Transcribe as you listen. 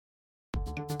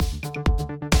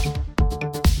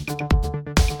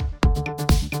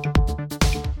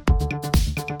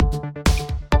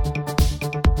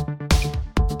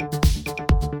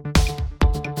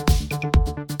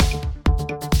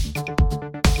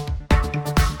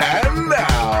And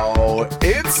now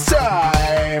it's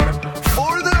time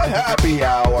for the happy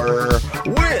hour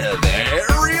with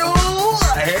Ariel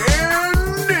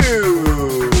and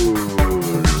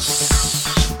News.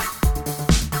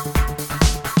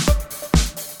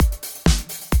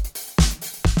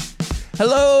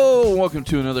 Hello, welcome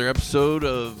to another episode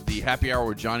of the Happy Hour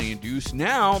with Johnny and Deuce.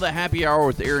 Now, the Happy Hour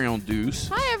with Ariel and Deuce.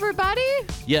 Hi, everybody.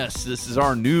 Yes, this is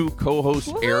our new co-host,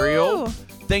 Woohoo! Ariel.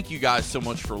 Thank you guys so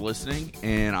much for listening,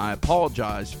 and I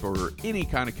apologize for any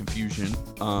kind of confusion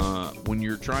when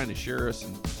you're trying to share us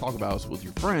and talk about us with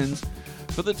your friends.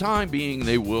 For the time being,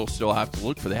 they will still have to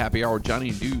look for the Happy Hour with Johnny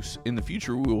and Deuce. In the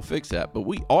future, we will fix that, but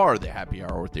we are the Happy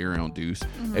Hour with Ariel and Deuce,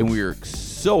 and we are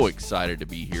so excited to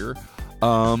be here.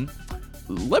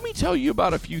 Let me tell you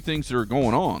about a few things that are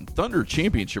going on. Thunder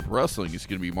Championship Wrestling is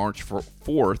going to be March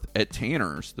 4th at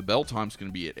Tanner's. The bell time's going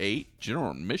to be at 8.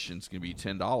 General admission's going to be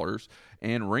 $10.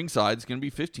 And Ringside's going to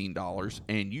be $15.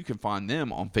 And you can find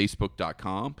them on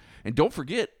Facebook.com. And don't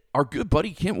forget, our good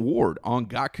buddy Kent Ward on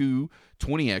Gaku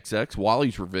 20XX,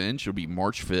 Wally's Revenge. It'll be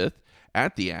March 5th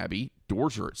at the Abbey.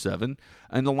 Doors are at 7.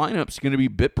 And the lineup's going to be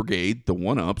Bit Brigade, The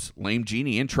One-Ups, Lame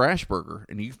Genie, and Trash Burger.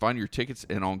 And you can find your tickets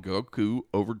on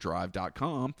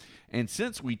GokuOverdrive.com. And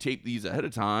since we taped these ahead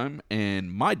of time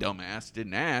and my dumbass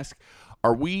didn't ask,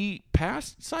 are we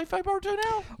past Sci-Fi Bartow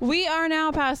now? We are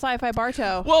now past Sci-Fi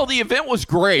Bartow. Well, the event was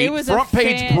great. It was Front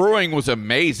Page Brewing was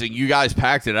amazing. You guys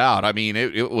packed it out. I mean,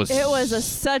 it was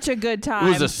such a good time. It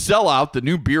was a sellout. The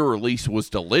new beer release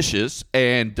was delicious,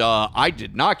 and I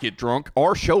did not get drunk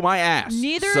or show my ass.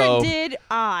 Neither did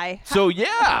I. So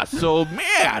yeah,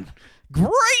 man,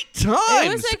 great times.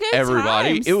 It was a good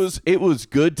everybody. times. It was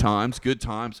good times,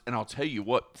 and I'll tell you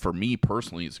what. For me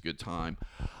personally, it's a good time.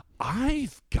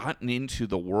 I've gotten into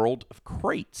the world of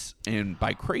crates, and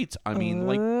by crates, I mean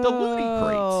like the Looney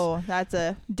crates. Oh, that's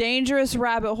a dangerous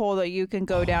rabbit hole that you can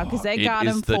go down because they got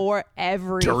them for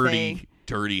everything.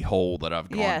 Dirty hole that I've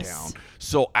gone Yes. down.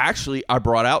 So actually, I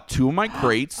brought out 2 of my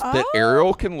crates that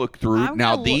Ariel can look through.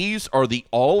 Now, these are the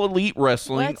All Elite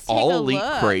Wrestling, Let's take All a Elite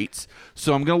look. crates.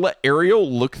 So I'm going to let Ariel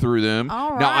look through them.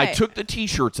 All Now, I right. took the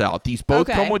T-shirts out. These both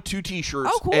Okay. come with 2 T-shirts.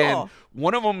 Oh, cool. And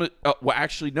one of them, well,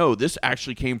 actually, no, this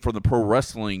actually came from the Pro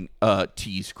Wrestling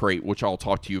tees crate, which I'll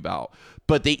talk to you about.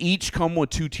 But they each come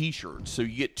with 2 T-shirts. So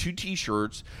you get 2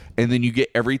 T-shirts, and then you get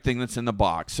everything that's in the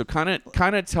box. So kind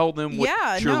of tell them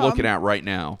what you're looking at right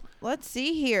now. Let's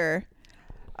see here.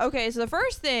 Okay, so the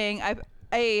first thing,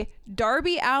 a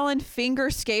Darby Allin finger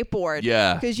skateboard.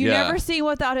 Yeah, Because you never see him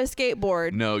without his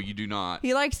skateboard. No, you do not.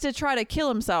 He likes to try to kill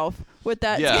himself with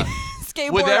that Yeah.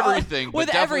 skateboard. With everything, but with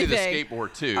definitely everything. the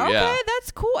skateboard too. Okay, Yeah. that's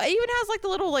cool. It even has like the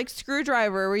little like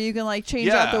screwdriver where you can like change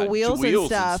Yeah, out the wheels and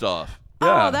stuff.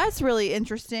 Yeah. Oh, that's really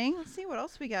interesting. Let's see what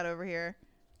else we got over here.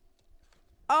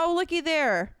 Oh, looky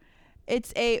there.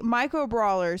 It's a Micro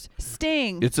Brawlers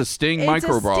Sting. It's a Sting It's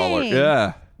micro a brawler. Sting.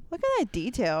 Yeah. Look at that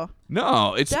detail.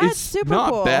 No, it's That's super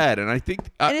not cool. bad, and I think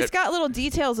And it's got little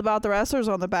details about the wrestlers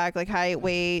on the back, like height,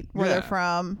 weight, where Yeah. they're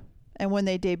from, and when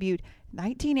they debuted.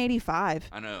 1985.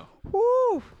 I know.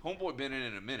 Woo! Homeboy been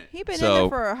in a minute. He been in there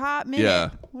for a hot minute. Yeah.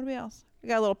 What else? We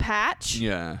got a little patch.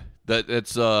 Yeah.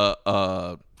 That's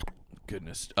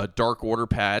goodness, a Dark Order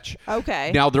patch.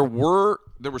 Okay. Now there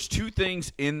was 2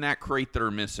 things in that crate that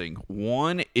are missing.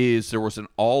 One is there was an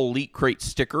All Elite crate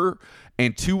sticker,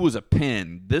 and 2 was a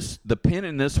pin. The pin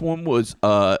in this one was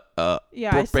Yeah, I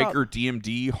Brooke saw- Baker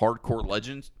DMD Hardcore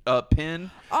Legends pin.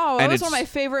 Oh, And that was one of it's- my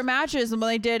favorite matches when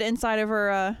they did inside of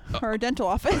her dental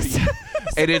office.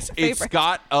 And it's Favorite.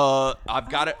 got I've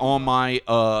got it on my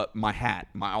my hat,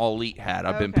 my All Elite hat.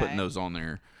 I've been putting Okay. those on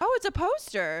there. Oh, it's a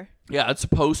poster. Yeah, it's a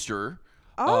poster.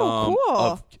 Oh, cool.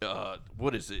 Of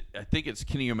what is it? I think it's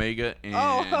Kenny Omega. And,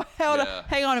 Oh,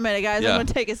 hang on a minute, guys. Yeah. I'm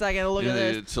gonna take a second to look at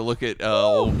this. To look at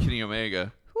old Kenny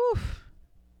Omega. Whew.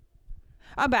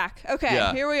 I'm back. Okay,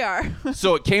 Yeah. here we are.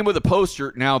 So it came with a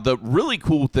poster. Now, the really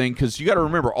cool thing, because you got to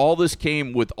remember, all this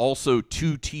came with also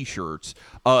 2 T-shirts.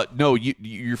 No,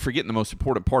 you're forgetting the most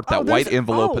important part, that there's- white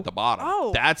envelope oh, at the bottom.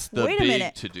 oh, That's the wait a big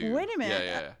minute. to-do. Wait a minute.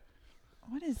 Yeah.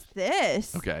 What is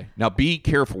this? Okay. Now, be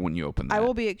careful when you open that. I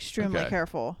will be extremely Okay.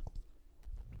 careful.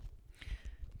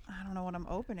 I don't know what I'm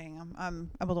opening.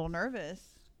 I'm a little nervous.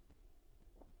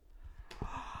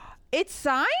 It's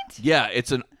signed? Yeah,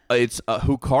 it's a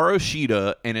Hikaru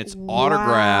Shida, and it's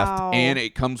autographed, Wow. and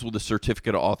it comes with a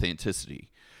certificate of authenticity.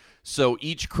 So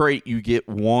each crate, you get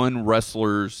one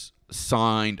wrestler's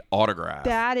signed autograph.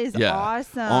 That is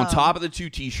awesome. On top of the 2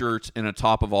 T-shirts and on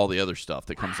top of all the other stuff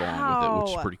that comes along with it,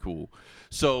 which is pretty cool.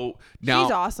 So now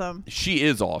she's awesome. She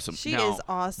is awesome. She is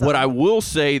awesome. What I will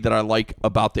say that I like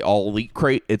about the All Elite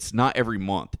crate, it's not every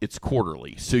month; it's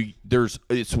quarterly. So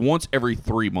it's once every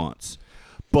 3 months.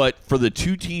 But for the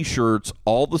 2 T-shirts,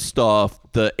 all the stuff,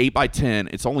 the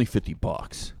 8x10, it's only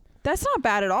 $50. That's not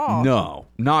bad at all. No,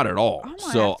 not at all.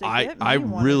 So I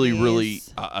really,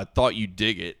 I thought you'd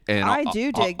dig it, and I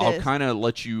do dig this. I'll kind of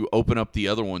let you open up the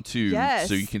other one too, yes.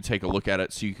 so you can take a look at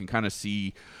it, so you can kind of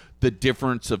see the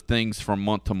difference of things from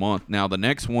month to month. Now, the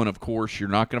next one, of course, you're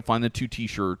not going to find the 2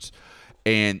 T-shirts,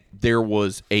 and there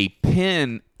was a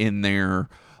pin in there.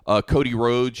 Cody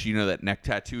Rhodes, you know that neck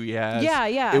tattoo he has?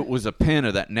 Yeah. It was a pin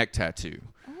of that neck tattoo,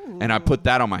 and I put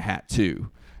that on my hat too.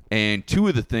 And 2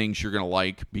 of the things you're going to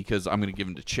like because I'm going to give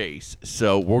them to Chase.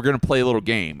 So we're going to play a little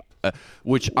game,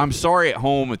 which I'm sorry at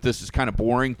home if this is kind of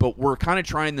boring, but we're kind of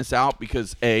trying this out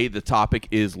because, A, the topic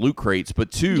is loot crates, but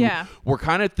 2, we're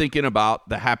kind of thinking about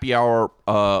the Happy Hour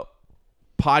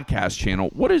podcast channel.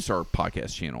 What is our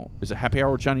podcast channel? Is it Happy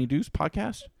Hour Johnny Deuce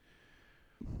podcast?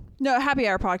 No, Happy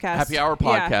Hour podcast. Happy Hour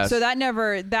podcast. Yeah, so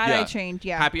I changed.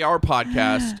 Yeah. Happy Hour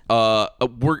podcast.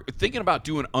 We're thinking about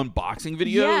doing unboxing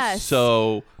videos. Yes.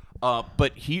 So,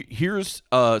 but here's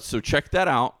so check that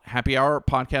out. Happy Hour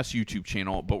podcast YouTube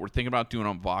channel. But we're thinking about doing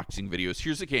unboxing videos.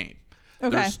 Here's the game. Okay.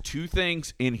 There's 2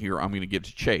 things in here I'm going to give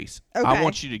to Chase. Okay. I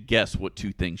want you to guess what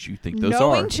 2 things you think those are.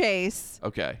 Knowing Chase.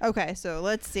 Okay. Okay, so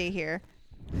let's see here.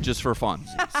 Just for fun.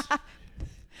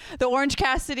 The Orange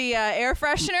Cassidy air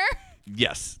freshener.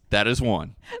 Yes, that is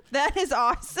one. That is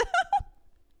awesome.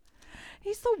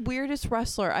 He's the weirdest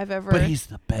wrestler I've ever. But he's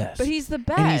the best. And he's a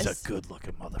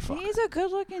good-looking motherfucker. He's a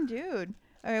good-looking dude.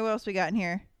 All right, what else we got in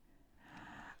here?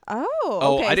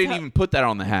 Oh, okay. I didn't even put that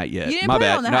on the hat yet. You didn't My put it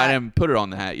bad. on the No, hat. I didn't put it on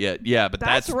the hat yet. Yeah, but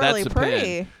that's really a pretty.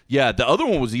 pin. Yeah, the other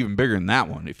one was even bigger than that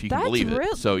one, if you can believe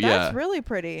it. So yeah, that's really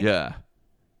pretty. Yeah.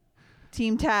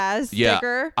 Team Taz Yeah,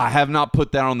 sticker. I have not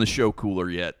put that on the show cooler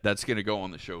yet. That's gonna go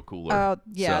on the show cooler. Oh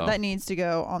yeah, So, that needs to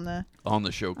go on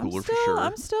the show cooler for sure.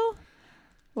 I'm still.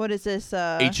 What is this?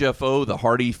 HFO, the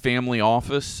Hardy Family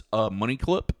Office money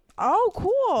clip. Oh,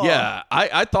 cool. Yeah,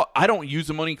 I thought I don't use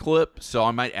a money clip, so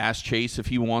I might ask Chase if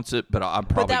he wants it, but I'm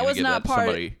probably gonna give that to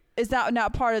somebody. Is that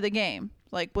not part of the game?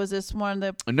 Like, was this one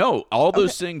of the? No, all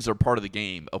those things are part of the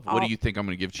game. Of what do you think I'm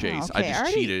going to give Chase? Okay, I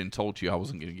just cheated and told you I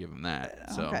wasn't going to give him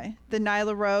that. So. Okay, the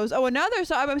Nyla Rose. Oh, another.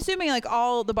 So I'm assuming like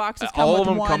all the boxes come all with of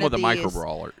them one come with a these. micro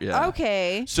brawler. Yeah.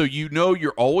 Okay. So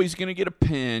you're always going to get a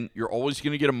pin. You're always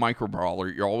going to get a micro brawler.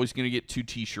 You're always going to get 2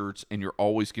 T-shirts, and you're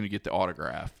always going to get the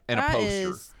autograph and a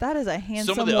poster. That is a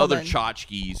handsome. Some of the woman. other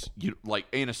tchotchkes,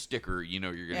 and a sticker. You're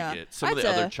going to get some of the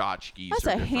other tchotchkes. That's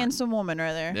a handsome woman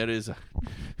right there. That is.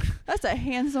 That's a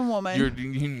handsome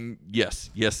woman. Yes.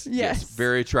 Yes.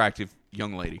 Very attractive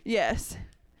young lady. Yes.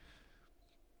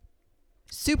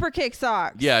 Super Kick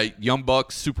socks. Yeah, Young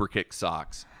Bucks Super Kick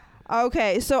socks.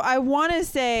 Okay, so I want to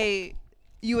say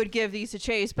you would give these to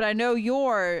Chase, but I know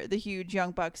you're the huge Young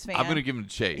Bucks fan. I'm gonna give them to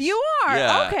Chase. You are?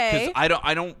 Yeah, Okay. 'cause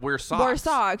I don't wear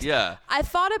socks. Yeah. I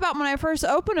thought about when I first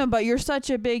opened them, but you're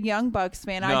such a big Young Bucks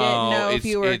fan. No, I didn't know if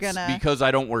you were it's gonna. because I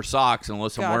don't wear socks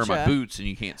unless I'm wearing my Gotcha. boots and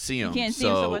you can't see them. You can't see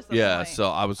 'em, so what's the point? So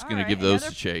I was gonna All give right, those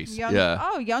another to Chase. Young,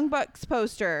 Oh, Young Bucks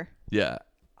poster. Yeah.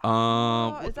 is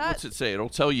that- What's it say? It'll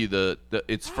tell you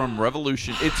it's from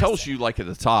Revolution. It tells you like at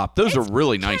the top. Those are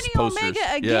really nice Kenny posters.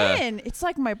 Omega again. It's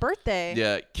like my birthday.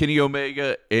 Yeah, Kenny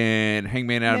Omega and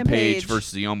Hangman Adam Page Page.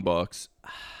 versus the Young Bucks.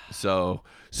 So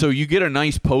you get a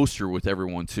nice poster with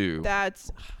everyone too.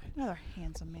 That's another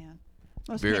handsome man.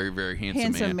 Very, very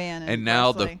handsome man. in And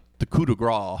now wrestling. the coup de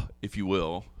grace, if you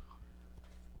will.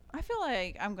 I feel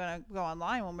like I'm gonna go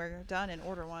online when we're done and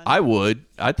order one. I would.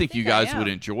 I think you guys I would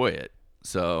am. enjoy it.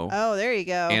 So Oh, there you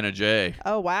go. Anna J.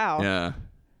 Oh wow. Yeah.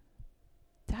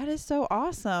 That is so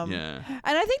awesome. Yeah.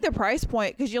 And I think the price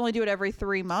point, because you only do it every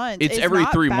 3 months. It's is every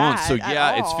not 3 months. So bad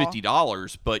yeah, at it's all.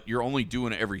 $50, but you're only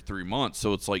doing it every 3 months.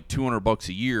 So it's like $200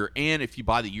 a year. And if you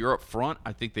buy the year up front,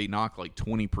 I think they knock like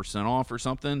 20% off or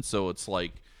something. So it's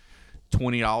like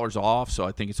 $20 off. So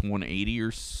I think it's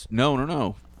 $180 or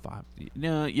no. Like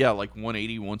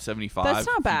 $180, $175. That's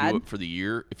not if bad. You do it for the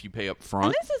year if you pay up front.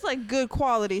 And this is like good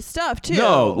quality stuff too.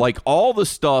 No, like all the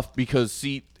stuff, because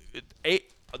see,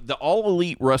 the All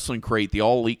Elite Wrestling Crate, the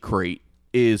All Elite Crate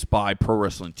is by Pro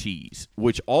Wrestling Tees,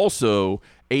 which also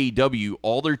AEW,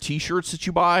 all their T-shirts that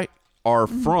you buy are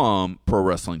from Pro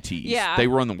Wrestling Tees. Yeah. They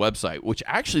run the website, which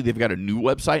actually they've got a new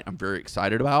website I'm very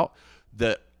excited about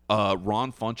that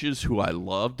Ron Funches, who I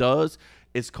love, does.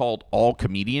 It's called All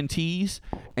Comedian Tees,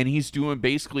 and he's doing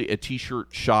basically a T-shirt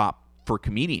shop for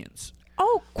comedians.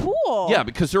 Oh, cool. Yeah,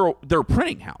 because they're a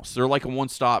printing house. They're like a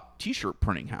one-stop T-shirt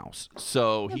printing house.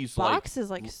 So he's box is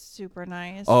like super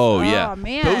nice. Oh yeah,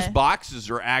 man, those boxes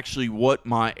are actually what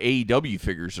my AEW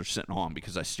figures are sitting on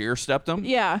because I stair-stepped them.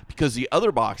 Yeah. Because the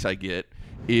other box I get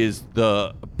is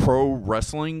the Pro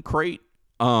Wrestling crate,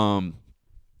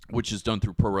 which is done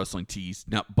through Pro Wrestling Tees.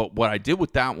 Now, but what I did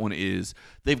with that one is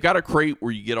they've got a crate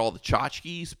where you get all the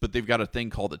tchotchkes, but they've got a thing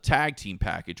called the Tag Team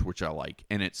Package, which I like,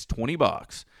 and it's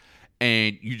 $20,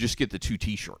 and you just get the 2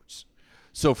 T-shirts.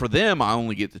 So for them, I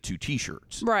only get the 2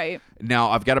 T-shirts. Right. Now,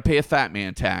 I've got to pay a Fat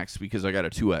Man tax because I got a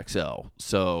 2XL.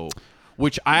 So,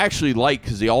 which I actually like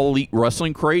because the All Elite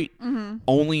Wrestling crate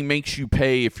only makes you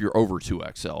pay if you're over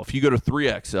 2XL. If you go to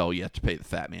 3XL, you have to pay the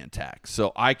Fat Man tax.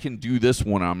 So I can do this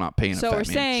one and I'm not paying a Fat Man tax.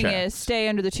 So what we're saying is stay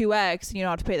under the 2X and you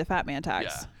don't have to pay the Fat Man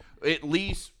tax. Yeah. At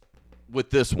least with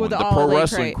this one, With the the Pro All Elite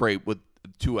Wrestling crate. crate with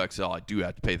 2XL, I do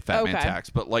have to pay the Fat Man Okay. tax.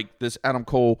 But like this Adam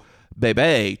Cole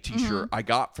Bebe T-shirt I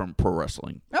got from Pro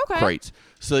Wrestling Okay. crates.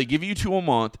 So they give you 2 a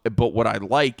month, but what I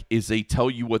like is they tell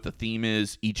you what the theme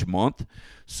is each month.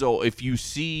 So if you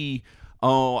see,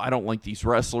 oh, I don't like these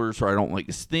wrestlers or I don't like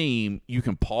this theme, you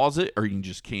can pause it or you can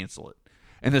just cancel it.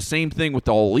 And the same thing with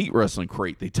the All Elite Wrestling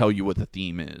crate. They tell you what the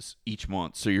theme is each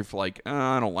month. So you're like,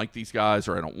 I don't like these guys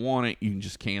or I don't want it. You can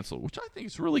just cancel it, which I think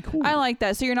is really cool. I like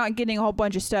that. So you're not getting a whole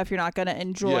bunch of stuff you're not going to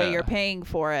enjoy. Yeah. You're paying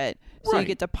for it. So Right. you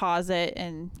get to pause it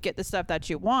and get the stuff that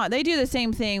you want. They do the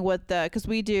same thing with because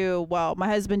we do, well, my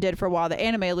husband did for a while, the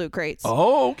anime loot crates.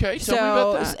 Oh, okay. Tell me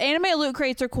about that. Anime loot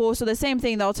crates are cool. So the same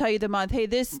thing, they'll tell you the month, hey,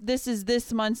 this is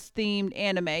this month's themed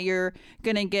anime. You're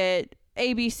going to get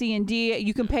A, B, C, and D.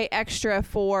 You can pay extra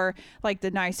for like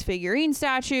the nice figurine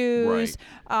statues,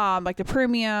 like the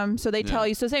premium. So they tell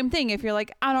you. So same thing. If you're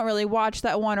like, I don't really watch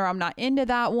that one or I'm not into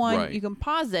that one, Right. you can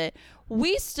pause it.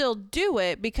 We still do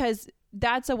it because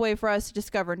that's a way for us to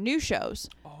discover new shows.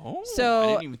 Oh, So I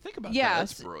didn't even think about that.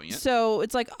 That's brilliant. So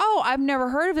it's like, oh, I've never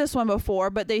heard of this one before,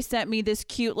 but they sent me this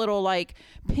cute little like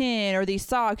pin or these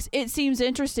socks. It seems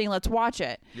interesting. Let's watch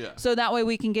it. Yeah. So that way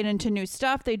we can get into new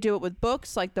stuff. They do it with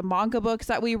books, like the manga books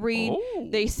that we read. Oh.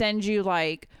 They send you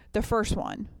like the first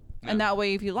one. And that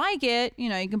way, if you like it, you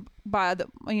can buy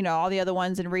all the other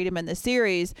ones and read them in the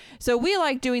series. So we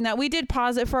like doing that. We did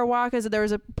pause it for a while because there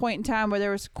was a point in time where there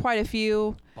was quite a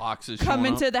few Boxes come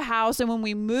showing into up. the house, and when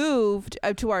we moved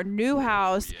to our new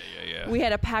house, Yeah. we had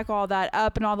to pack all that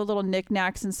up and all the little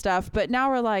knickknacks and stuff. But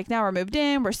now we're moved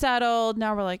in, we're settled.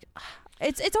 Now we're like,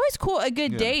 it's always cool, a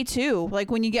good day too. Like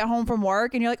when you get home from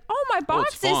work and you're like, oh, my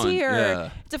box it's is fun. here. Yeah.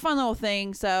 It's a fun little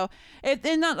thing. So if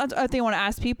they want to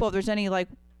ask people if there's any like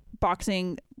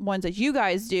boxing ones that you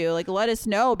guys do, like let us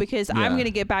know because I'm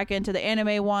gonna get back into the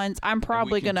anime ones. I'm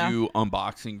probably and we can gonna do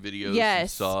unboxing videos and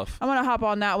stuff. I'm gonna hop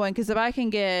on that one because if I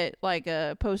can get like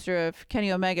a poster of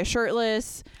Kenny Omega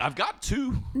shirtless, I've got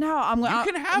 2. no, I'm gonna.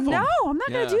 You can have 'em. No, I'm not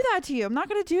gonna Yeah. do that to you. I'm not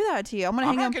gonna do that to you. I'm gonna I'm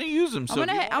hang not them. going to use them. So I'm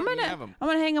gonna have them.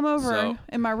 hang them over So-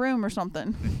 in my room or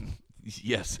something.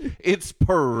 Yes,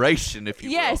 inspiration, if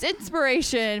you Yes, will.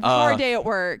 inspiration for a day at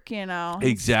work.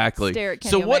 Exactly. Stare at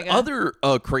So Kenny what Omega.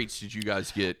 other crates did you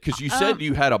guys get? Because you said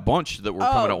you had a bunch that were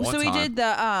coming at one so we time. did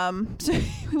the so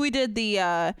we did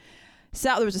the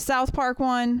South. There was a South Park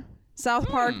one. South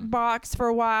Park box for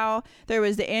a while. There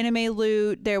was the anime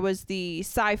loot. There was the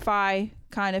sci-fi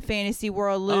kind of fantasy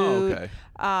world loot. Oh, okay.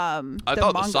 I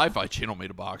thought the manga- Sci-Fi Channel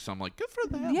made a box. I'm like, good for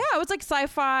them. Yeah, it was like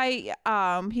sci-fi.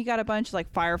 He got a bunch of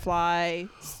like Firefly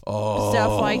Oh,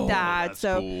 stuff like that. that's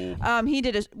So cool. he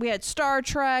did. We had Star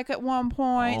Trek at one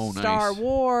point, Oh, nice. Star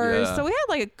Wars. Yeah. So we had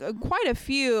like quite a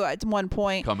few at one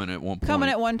point. Coming at one point. Coming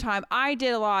at one time. I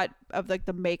did a lot of like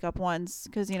the makeup ones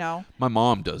because My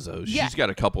mom does those. Yeah. She's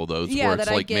got a couple of those Yeah, where it's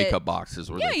that I like get- makeup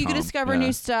boxes. Where yeah, they you can come. discover Yeah.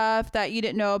 new stuff that you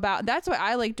didn't know about. That's why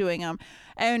I like doing them,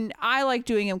 and I like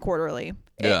doing them quarterly.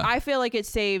 Yeah. I feel like it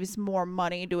saves more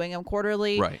money doing them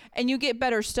quarterly, Right. And you get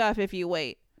better stuff if you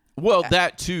wait. Well,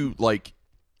 that too, like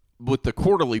with the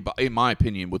quarterly, in my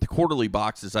opinion, with the quarterly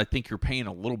boxes, I think you're paying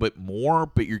a little bit more,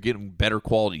 but you're getting better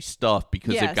quality stuff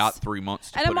because Yes. they've got 3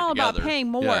 months to And put I'm all it together. about paying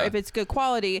more Yeah. if it's good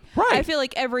quality. Right. I feel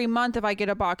like every month, if I get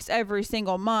a box every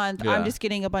single month, Yeah. I'm just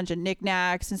getting a bunch of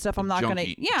knicknacks and stuff. I'm not Junky- gonna,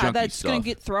 junky that's gonna stuff.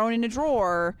 get thrown in a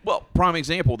drawer. Well, prime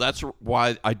example. That's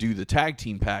why I do the tag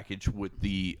team package with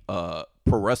the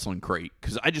Pro Wrestling crate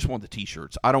because I just want the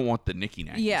T-shirts. I don't want the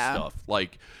nicky-nacky Yeah. stuff.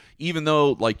 Like, even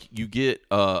though like you get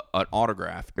an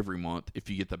autograph every month if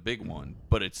you get the big one,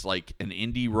 but it's like an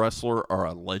indie wrestler or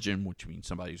a legend, which means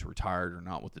somebody's retired or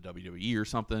not with the WWE or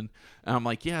something. And I'm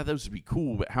like, yeah, those would be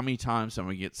cool, but how many times am I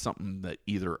gonna get something that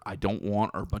either I don't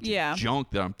want or a bunch of junk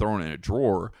that I'm throwing in a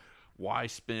drawer? Why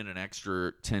spend an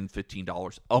extra $10,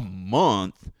 $15 a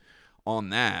month on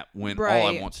that when all I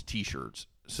Right. want's T-shirts.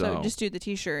 So just do the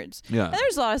T-shirts. Yeah. And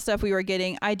there's a lot of stuff we were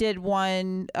getting. I did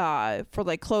one for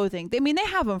like clothing. I mean, they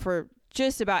have them for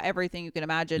just about everything you can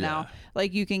imagine now.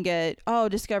 Like you can get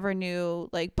discover new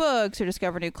like books or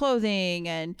discover new clothing,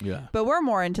 and but we're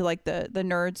more into like the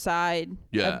nerd side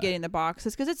of getting the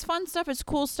boxes because it's fun stuff, it's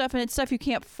cool stuff, and it's stuff you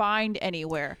can't find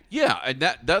anywhere. Yeah, and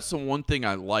that's the one thing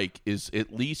I like is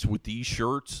at least with these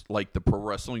shirts, like the Pro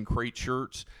Wrestling Crate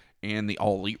shirts and the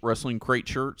All Elite Wrestling Crate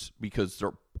shirts, because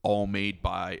they're all made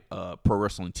by Pro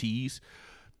Wrestling Tees.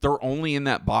 They're only in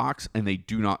that box, and they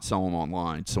do not sell them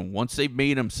online. So once they've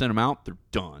made them, sent them out, they're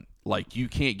done. Like, you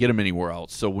can't get them anywhere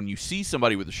else. So when you see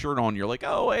somebody with a shirt on, you're like,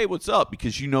 oh, hey, what's up?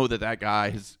 Because you know that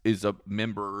guy is a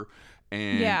member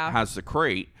and has the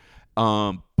crate.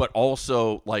 But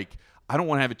also, like, I don't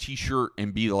want to have a T-shirt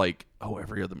and be like, oh,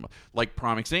 every other month. Like,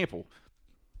 prime example,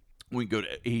 we go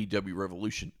to AEW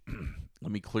Revolution.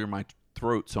 Let me clear my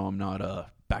throat so I'm not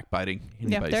backbiting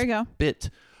anybody's there you go. bit.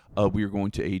 We are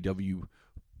going to AEW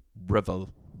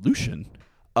Revolution.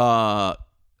 There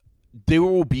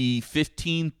will be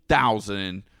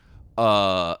 15,000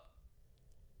 CM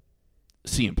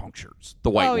Punk shirts, the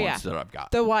white ones that I've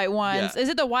got. The white ones. Yeah. Is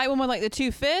it the white one with like the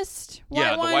two fists?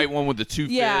 The white one with the two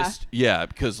fists. Yeah,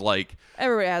 because like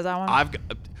everybody has that one. I've got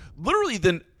literally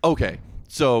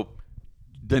so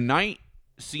the night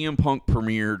CM Punk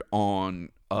premiered on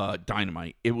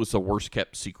Dynamite, it was the worst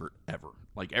kept secret ever.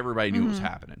 Like everybody knew it was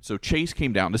happening. So Chase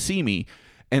came down to see me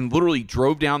and literally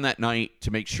drove down that night to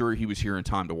make sure he was here in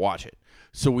time to watch it.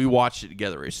 So we watched it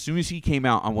together. As soon as he came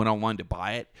out, I went online to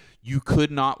buy it. You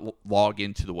could not log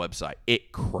into the website.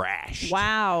 It crashed.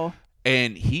 Wow.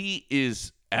 And he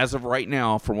is, as of right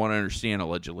now, from what I understand,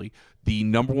 allegedly, the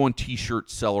number one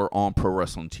T-shirt seller on Pro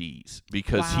Wrestling Tees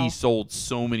because he sold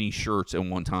so many shirts at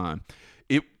one time.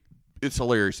 It's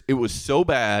hilarious. It was so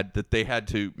bad that they had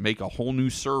to make a whole new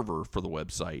server for the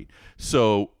website.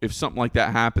 So if something like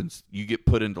that happens, you get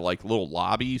put into like little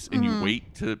lobbies and you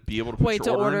wait to be able to put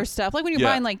your order in. Stuff. Like when you're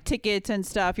buying like tickets and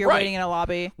stuff, you're waiting in a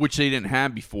lobby. Which they didn't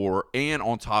have before. And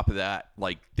on top of that,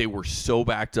 like they were so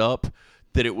backed up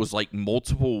that it was like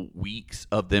multiple weeks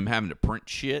of them having to print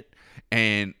shit.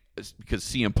 And because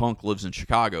CM Punk lives in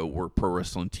Chicago where Pro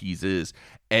Wrestling Tees is,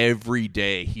 every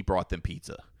day he brought them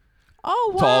pizza.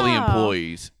 Oh, wow. To all the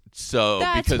employees. So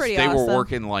That's because pretty they were awesome.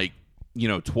 working like,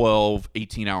 12,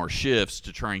 18-hour shifts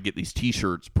to try and get these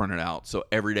T-shirts printed out. So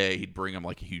every day he'd bring them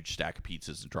like a huge stack of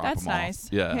pizzas and drop them off. That's nice.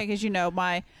 Yeah. Because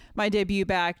my debut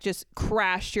back just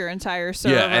crashed your entire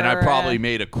server. Yeah, and I probably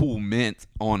made a cool mint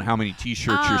on how many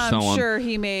T-shirts you're selling. I'm sure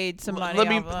he made some money.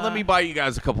 Let me buy you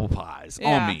guys a couple of pies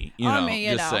on me.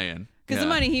 Just saying. Because the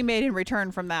money he made in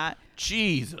return from that.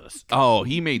 Jesus. Oh,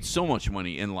 he made so much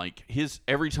money. And like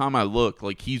every time I look,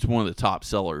 like he's one of the top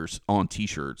sellers on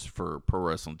T-shirts for Pro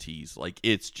Wrestling Tees. Like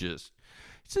it's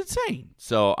insane.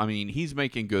 So, I mean, he's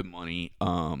making good money.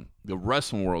 The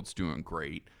wrestling world's doing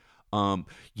great.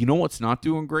 You know what's not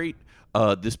doing great?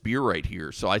 This beer right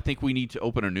here. So I think we need to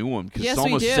open a new one because it's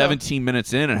almost 17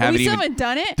 minutes in and haven't even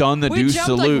done it. Done the we deuce jumped,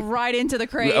 salute. Like, right into the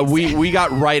crates. We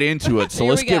got right into it. So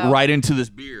let's get right into this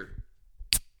beer.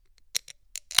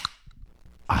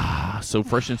 So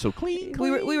fresh and so clean.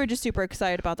 We were just super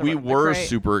excited about the We were crate.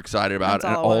 super excited about That's it.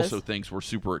 And all it also things we're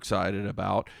super excited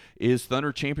about is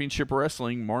Thunder Championship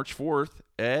Wrestling March 4th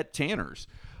at Tanner's.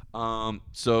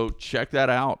 So check that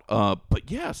out. But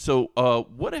yeah, so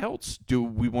what else do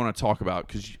we want to talk about?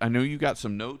 Because I know you got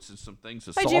some notes and some things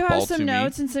to softball to me. I do have some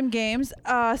notes and some games,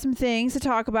 some things to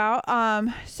talk about.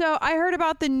 So I heard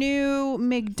about the new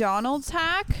McDonald's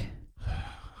hack.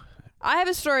 I have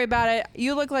a story about it.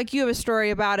 You look like you have a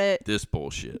story about it. This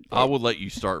bullshit. I will let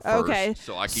you start first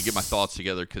so I can get my thoughts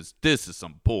together because this is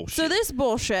some bullshit. So this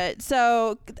bullshit.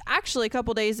 So actually a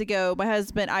couple days ago, my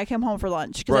husband, I came home for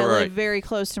lunch because I live very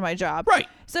close to my job. Right.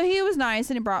 So he was nice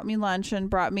and he brought me lunch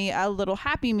and brought me a little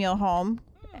Happy Meal home.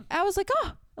 I was like,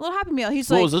 oh, a little Happy Meal.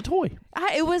 He's like, what was the toy?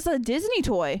 It was a Disney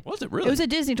toy. Was it really? It was a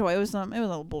Disney toy. It was a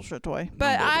little bullshit toy.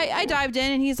 But I dived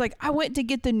in and he's like, I went to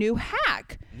get the new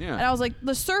hack. Yeah. And I was like,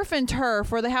 the surf and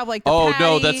turf where they have like the patty.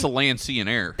 No, patty. that's a Land, Sea, and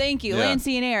Air. Thank you, Land,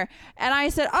 Sea, and Air. And I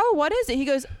said, oh, what is it? He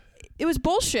goes, it was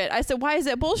bullshit. I said, why is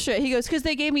it bullshit? He goes, because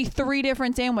they gave me 3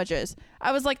 different sandwiches.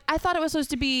 I was like, I thought it was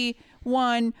supposed to be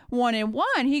one, and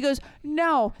one. He goes,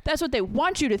 no, that's what they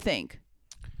want you to think.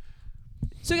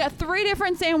 So we got 3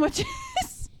 different sandwiches.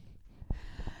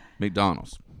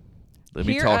 McDonald's. Let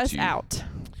me Hear talk us to you. out.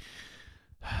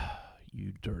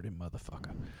 You dirty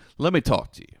motherfucker. Let me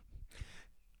talk to you.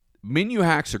 Menu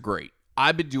hacks are great.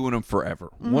 I've been doing them forever.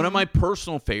 Mm-hmm. One of my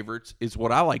personal favorites is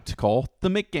what I like to call the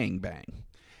McGangbang.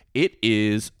 It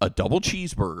is a double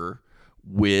cheeseburger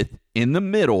with, in the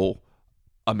middle,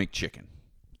 a McChicken.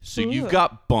 So Ooh. you've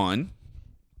got bun,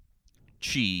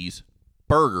 cheese,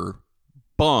 burger,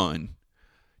 bun,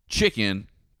 chicken,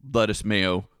 lettuce,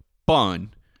 mayo,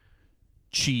 bun,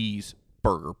 cheese,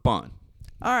 burger, bun.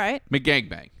 All right.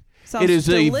 McGangbang. Sounds It is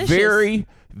delicious. a very,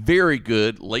 very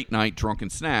good late night drunken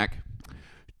snack.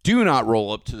 Do not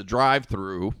roll up to the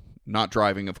drive-thru, not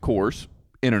driving, of course,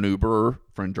 in an Uber or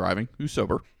friend driving who's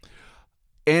sober,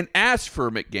 and ask for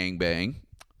a McGangbang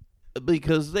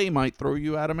because they might throw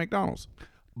you out of McDonald's.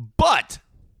 But,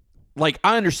 like,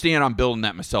 I understand I'm building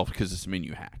that myself because it's a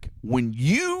menu hack. When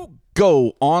you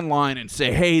go online and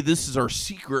say, hey, this is our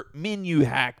secret menu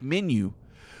hack menu,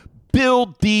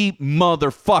 build the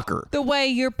motherfucker. The way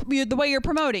you're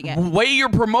promoting it. The way you're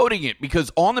promoting it,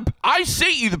 because I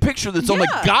sent you the picture that's on the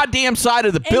Yeah. goddamn side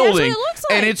of the that's what building, it looks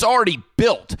like. and it's already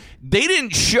built. They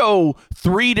didn't show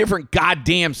 3 different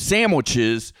goddamn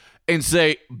sandwiches and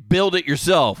say, build it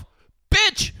yourself.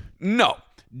 Bitch, no.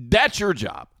 That's your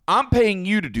job. I'm paying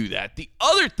you to do that. The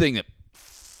other thing that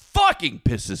fucking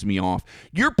pisses me off,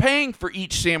 you're paying for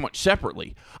each sandwich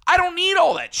separately. I don't need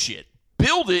all that shit.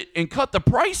 Build it and cut the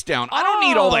price down. I don't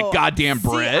need all that goddamn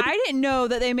bread. See, I didn't know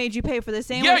that they made you pay for the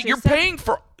sandwich. Yeah, you're paying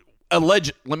for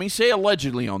let me say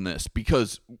allegedly on this,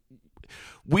 because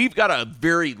we've got a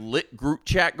very lit group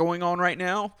chat going on right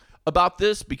now about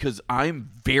this, because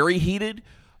I'm very heated.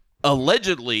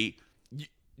 Allegedly,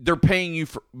 they're paying you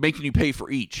for making you pay for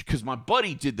each, because my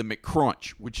buddy did the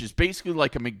McCrunch, which is basically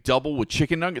like a McDouble with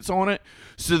chicken nuggets on it.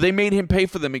 So they made him pay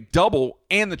for the McDouble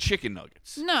and the chicken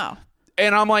nuggets. No.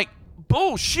 And I'm like,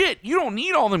 bullshit, you don't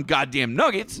need all them goddamn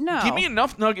nuggets. No. Give me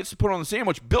enough nuggets to put on the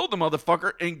sandwich, build the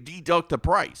motherfucker, and deduct the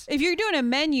price. If you're doing a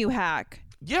menu hack,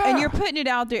 Yeah. and you're putting it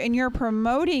out there and you're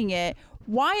promoting it,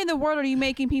 why in the world are you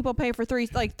making people pay for 3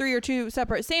 or 2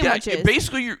 separate sandwiches? Yeah,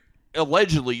 basically,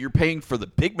 you're paying for the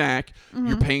Big Mac,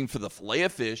 you're paying for the filet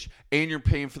of fish, and you're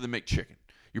paying for the McChicken.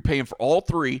 You're paying for all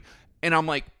 3, and I'm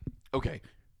like, okay,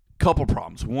 couple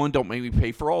problems. One, don't make me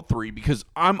pay for all 3, because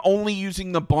I'm only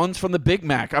using the buns from the Big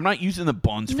Mac. I'm not using the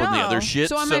buns from the other shit.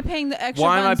 So am I paying the extra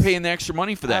Why am I buns? paying the extra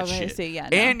money for that Okay, shit? see, yeah,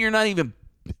 no. And you're not even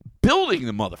building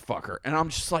the motherfucker. And I'm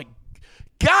just like,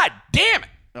 God damn it.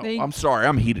 Oh, I'm sorry.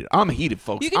 I'm heated. I'm heated,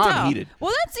 folks. You can I'm tell. heated.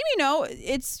 Well, that's,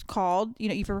 it's called,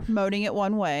 if you're promoting it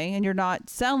one way and you're not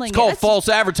selling It's called it. false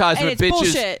advertisement, and it's bitches.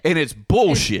 bullshit. And it's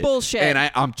bullshit. It's bullshit.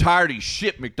 And I'm tired of your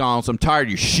shit, McDonald's. I'm tired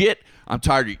of your shit. I'm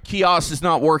tired of your kiosk is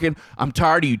not working. I'm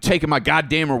tired of you taking my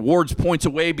goddamn rewards points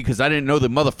away because I didn't know the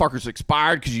motherfuckers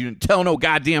expired because you didn't tell no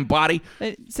goddamn body.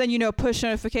 Send push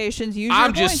notifications. Use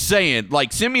I'm your just points. saying,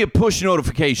 like, send me a push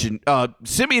notification.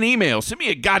 Send me an email. Send me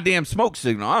a goddamn smoke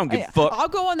signal. I don't give a fuck. I'll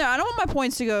go on there. I don't want my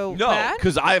points to go No, bad.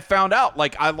 because I found out,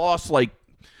 like, I lost, like,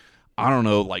 I don't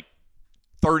know, like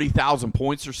 30,000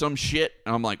 points or some shit.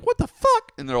 And I'm like, what the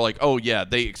fuck? And they're like, oh, yeah,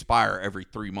 they expire every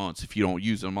 3 months if you don't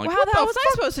use them. I'm like, Well, what how the hell the was I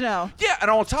fuck? supposed to know? Yeah,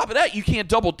 and on top of that, you can't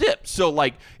double dip. So,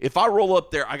 like, if I roll up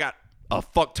there, I got a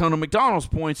fuck ton of McDonald's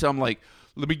points. I'm like,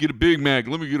 let me get a Big Mac.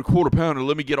 Let me get a quarter pounder.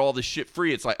 Let me get all this shit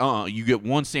free. It's like, you get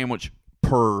 1 sandwich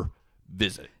per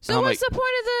visit. So And I'm what's like, the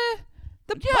point of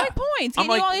the Yeah. points? I'm Getting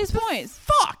like, you all these what the points.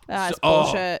 Fuck. That's So-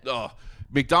 bullshit.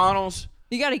 McDonald's,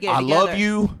 You got to get it I together. love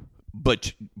you,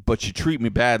 but you treat me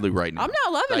badly right now. I'm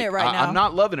not loving it right now. I'm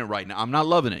not loving it right now. I'm not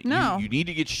loving it. No. You need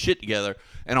to get your shit together.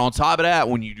 And on top of that,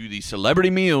 when you do these celebrity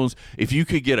meals, if you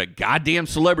could get a goddamn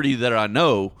celebrity that I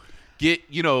know, get,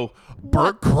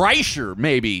 Burt Kreischer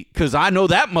maybe, because I know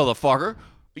that motherfucker.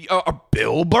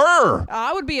 Bill Burr.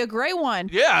 I would be a great one.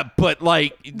 Yeah, but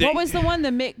like... What was the one? The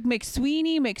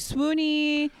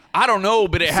McSweeney? I don't know,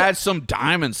 but it had some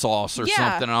diamond sauce or Yeah.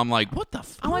 something. And I'm like, what the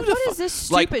fuck? I'm like, what is this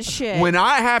stupid shit? When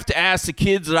I have to ask the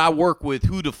kids that I work with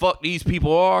who the fuck these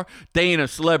people are, they ain't a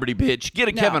celebrity, bitch. Get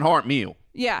a No. Kevin Hart meal.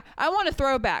 Yeah, I want a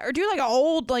throwback. Or do like an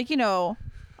old,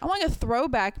 I want a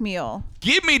throwback meal.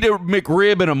 Give me the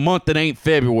McRib in a month that ain't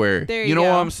February. There you know go.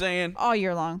 what I'm saying? All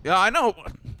year long. Yeah, I know.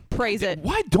 Praise it.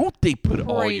 Why don't they put it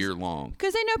all Praise- year long?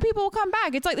 Because they know people will come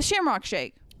back. It's like the Shamrock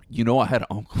Shake. I had an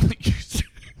uncle that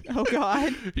Oh,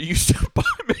 God. he used to buy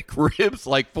McRibs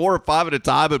like 4 or 5 at a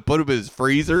time and put them in his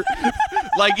freezer.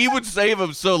 Like, he would save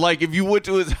them. So, like, if you went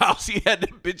to his house, he had the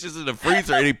bitches in the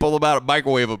freezer and he'd pull them out and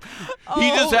microwave them. He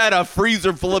just had a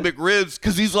freezer full of McRibs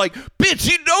because he's like, bitch,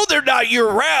 they're not year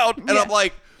round. And Yeah. I'm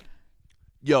like,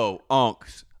 yo,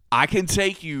 unks, I can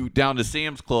take you down to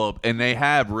Sam's Club and they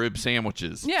have rib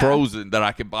sandwiches frozen that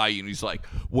I can buy you. And he's like,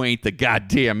 we ain't the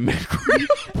goddamn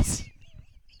McRibs.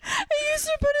 He used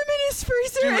to put him in his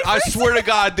freezer. Dude, I swear to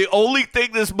God, the only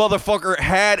thing this motherfucker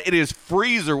had in his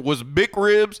freezer was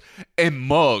McRibs and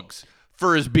mugs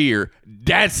for his beer.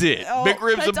 That's it. Oh,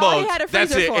 McRibs that's and all he mugs. had a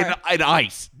That's freezer it. for. And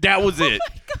ice. That was it. Oh,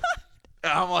 my God.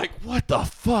 And I'm like, what the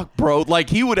fuck, bro? Like,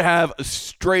 he would have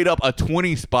straight up a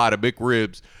 20 spot of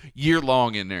McRibs year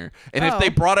long in there. And if they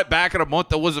brought it back in a month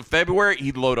that wasn't February,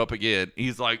 he'd load up again.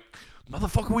 He's like,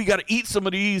 motherfucker, we got to eat some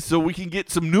of these so we can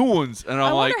get some new ones. And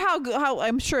I'm like, wonder how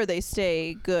I'm sure they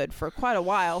stay good for quite a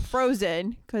while,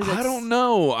 frozen. Cause I don't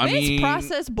know. I mean, it's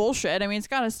processed bullshit. I mean, it's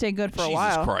got to stay good for a while.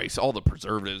 Jesus Christ, all the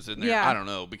preservatives in there. Yeah. I don't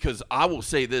know. Because I will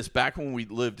say this, back when we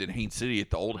lived in Haines City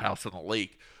at the old house on the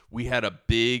lake, we had a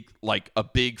big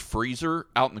freezer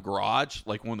out in the garage,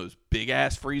 like one of those big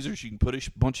ass freezers you can put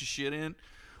a bunch of shit in,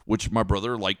 which my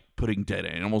brother liked putting dead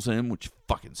animals in, which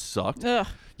fucking sucked. Ugh.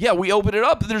 Yeah, we opened it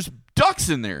up and there's ducks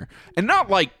in there. And not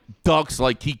like ducks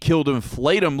like he killed them and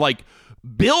filleted them, like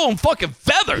bill and fucking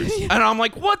feathers. And I'm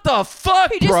like, what the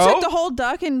fuck, He just bro? took the whole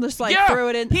duck and just like threw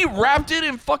it in. He wrapped it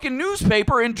in fucking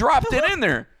newspaper and dropped it in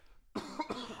there.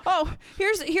 Oh,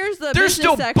 here's the There's business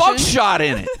still section. buckshot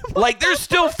in it. Like, there's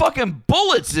still fucking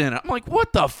bullets in it. I'm like,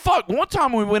 what the fuck? One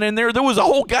time we went in there was a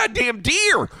whole goddamn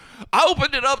deer. I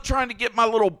opened it up trying to get my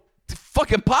little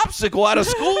fucking popsicle out of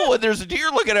school, and there's a deer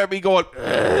looking at me going,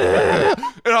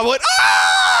 and I went,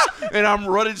 ah! And I'm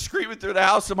running, screaming through the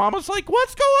house, and Mama's like,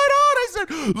 what's going on? I said,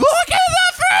 look in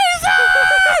the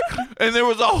freezer! And there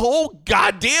was a whole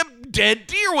goddamn dead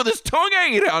deer with his tongue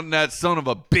hanging out, and that son of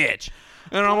a bitch.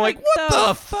 And I'm like, what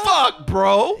the fuck,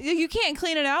 bro? You can't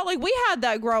clean it out. Like, we had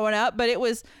that growing up, but it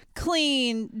was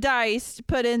clean, diced,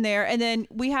 put in there, and then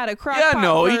we had a crock pot. Yeah,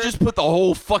 no, he for just put the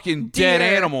whole fucking dead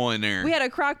deer. animal in there. We had a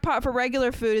crock pot for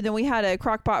regular food, and then we had a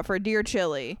crock pot for deer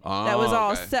chili. Oh, that was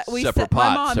all okay. set. Separate my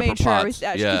pots, mom separate made sure pots.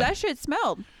 because Yeah. that shit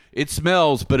smelled. It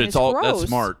smells, but it's It's all gross. that's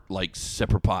smart. Like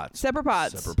separate pots. Separate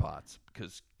pots. Separate pots.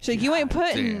 Because So you ain't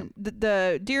putting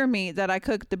the deer meat that I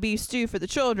cooked the beef stew for the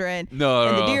children No,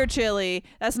 and no, the no. deer chili.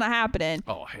 That's not happening.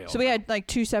 Oh hell. So we no. had like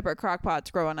 2 separate crock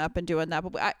pots growing up and doing that.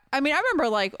 But I mean, I remember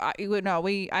like I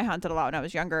hunted a lot when I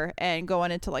was younger and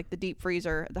going into like the deep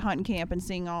freezer, the hunting camp, and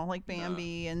seeing all like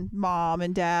Bambi and Mom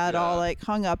and Dad all like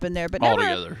hung up in there. But All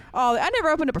never, together. Oh, I never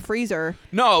opened up a freezer.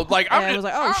 No, like And I I was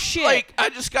like, oh, I'm, shit. Like I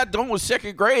just got done with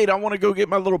 2nd grade. I want to go get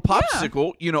my little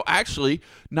popsicle. You know, actually,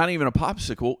 not even a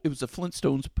popsicle. It was a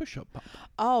Flintstones push-up pop.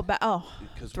 Oh,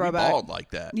 Because we throwback. balled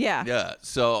like that. Yeah. Yeah.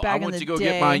 So Back I in went the to go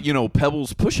day. get my,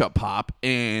 Pebbles push-up pop,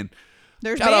 and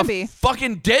There's got Bambi. a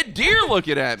fucking dead deer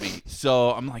looking at me.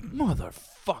 So I'm like,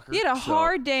 motherfucker. You had a So-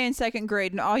 hard day in 2nd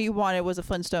grade, and all you wanted was a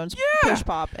Flintstones Yeah. push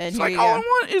pop. And It's here like you all go. I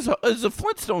want is a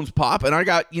Flintstones pop, and I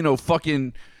got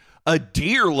fucking a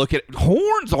deer looking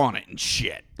horns on it and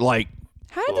shit. Like,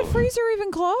 How did the freezer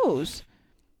even close?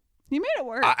 You made it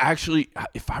work. I actually,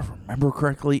 if I remember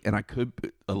correctly, and I could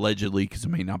allegedly, because I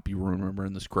may not be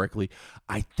remembering this correctly,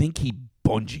 I think he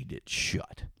bungeed it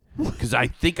shut. Because I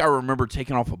think I remember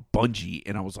taking off a bungee,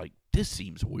 and I was like, "This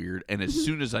seems weird." And as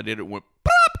soon as I did, it went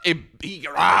pop, and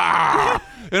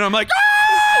and I'm like,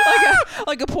 ah!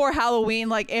 like a poor Halloween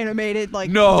like animated like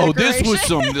No, decoration. this was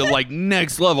some like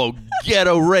next level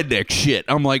ghetto redneck shit.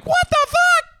 I'm like, what the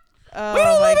fuck? Oh, We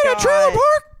don't my live in a trailer God.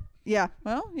 park. Yeah,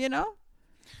 well,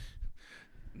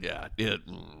 Yeah,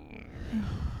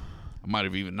 I might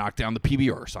have even knocked down the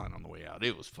PBR sign on the way out.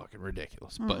 It was fucking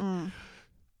ridiculous. But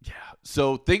yeah,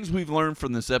 so things we've learned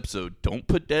from this episode: don't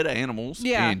put dead animals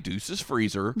in Deuce's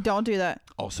freezer. don't do that.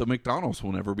 Also, McDonald's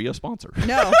will never be a sponsor.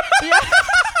 No. Yeah.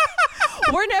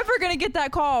 We're never gonna get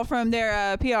that call from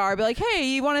their PR. Be like, hey,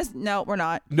 you want us? No, we're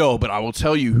not. No, but I will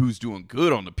tell you who's doing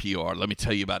good on the PR. Let me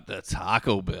tell you about the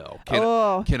Taco Bell.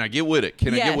 Can I get with it?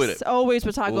 Can I get with it? Always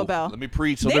with Taco Oh, Bell. Let me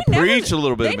preach. They Let me never- preach a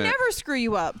little bit. They a minute. never screw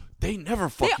you up. They never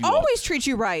fuck They you up. always treat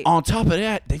you right. On top of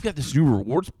that, they've got this new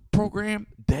rewards program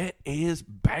that is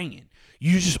banging.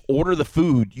 You just order the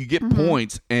food, you get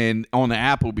points, and on the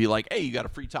app will be like, hey, you got a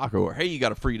free taco, or hey, you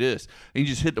got a free this. And you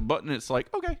just hit the button, and it's like,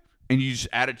 okay. And you just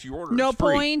add it to your order. No It's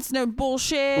free. points, no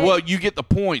bullshit. Well, you get the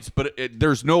points, but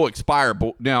there's no expire.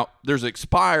 Now, there's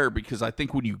expire because I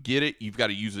think when you get it, you've got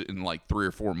to use it in like 3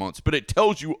 or 4 months. But it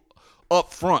tells you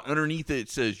up front, underneath it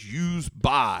says use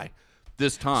by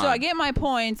this time. So I get my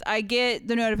points. I get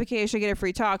the notification. I get a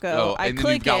free taco. Oh, I and then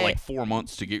click you've got it like 4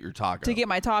 months to get your taco. to get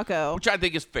my taco. which I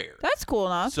think is fair. That's cool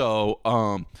enough. So,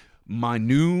 my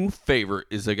new favorite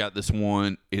is I got this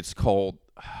one. It's called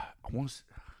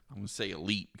I want to say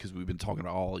Elite because we've been talking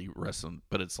about all Elite wrestling,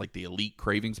 but it's like the Elite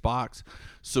Cravings box.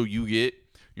 So you get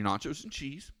your nachos and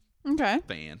cheese, Okay.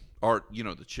 or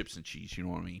the chips and cheese. You know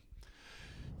what I mean?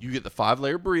 You get the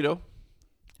 5-layer burrito,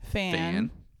 Fan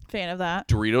of that.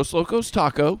 Doritos Locos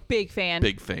Taco, Big fan.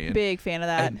 big fan, Big fan of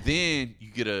that. and then you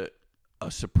get a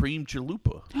Supreme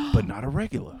Chalupa, but not a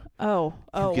regular. Oh,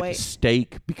 You get wait. the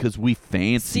steak because we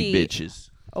fancy See. bitches.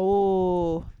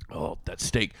 Oh, Oh, that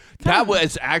steak. That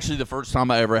was actually the first time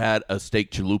I ever had a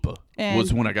steak chalupa. And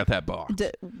was when I got that box.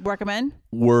 Recommend?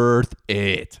 Worth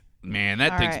it. Man,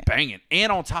 that All thing's right. banging.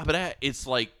 And on top of that, it's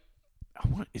like,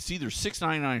 it's either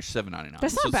 $6.99 or $7.99.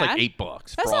 That's so not it's bad. like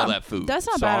 $8 That's for all not- that food. that's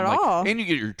not So bad I'm at all. And you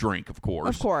get your drink, of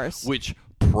course. Of course. Which,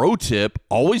 pro tip,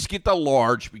 always get the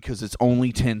large because it's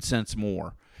only 10 cents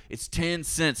more. It's 10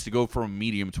 cents to go from a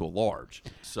medium to a large.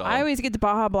 So I always get the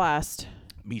Baja Blast.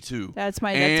 me too. That's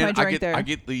my And drink there. I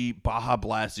get the Baja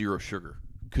Blast Zero Sugar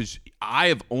because I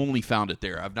have only found it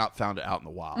there. I've not found it out in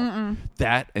the wild.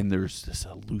 That and there's this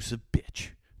elusive bitch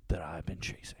that I've been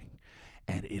chasing,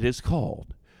 and it is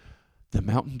called the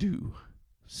Mountain Dew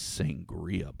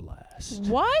Sangria Blast.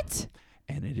 What?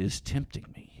 And it is tempting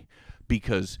me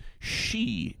because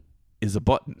she is a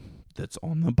button that's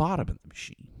on the bottom of the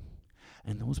machine,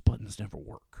 and those buttons never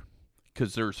work.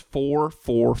 Because there's 4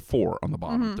 on the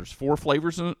bottom. There's 4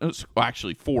 flavors,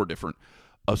 actually 4 different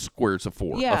squares of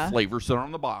 4 Yeah. of flavors that are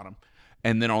on the bottom.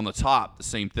 And then on the top, the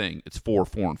same thing. It's 4,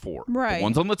 4, and 4. Right. The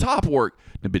ones on the top work.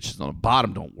 The bitches on the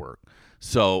bottom don't work.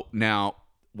 So now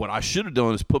what I should have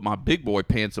done is put my big boy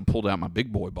pants and pulled out my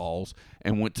big boy balls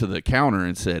and went to the counter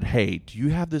and said, hey, do you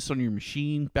have this on your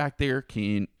machine back there?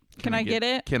 Can I get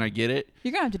it? Can I get it?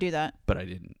 You're gonna have to do that. But I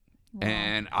didn't.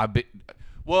 And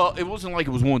well, it wasn't like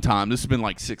it was one time. This has been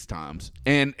like 6 times.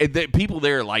 And the people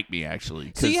there like me,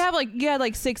 actually. So you had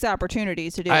like 6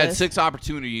 opportunities to do I had this. 6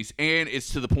 opportunities, and it's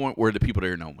to the point where the people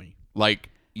there know me. Like,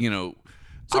 So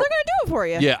they're gonna do it for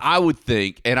you. yeah, I would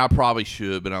think, and I probably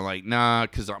should, but I'm like, nah,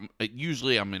 because I'm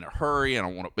in a hurry, and I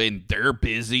want to, and they're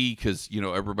busy because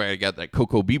everybody got that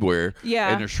Cocoa Beware, Yeah.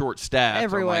 and they're short staffed.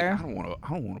 Everywhere. So I'm like, I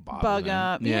don't want to bother Bug them.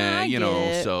 up. Yeah, Yeah, I get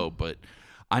it. So, but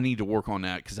I need to work on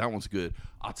that because that one's good.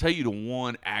 I'll tell you the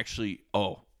one actually.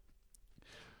 Oh,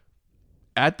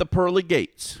 at the pearly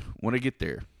gates when I get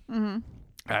there,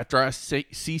 after I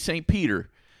see St. Peter,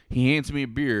 he hands me a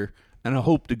beer, and I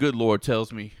hope the good Lord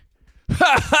tells me,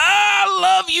 I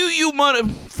love you, you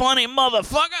funny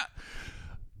motherfucker.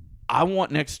 I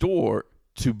want next door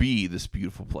to be this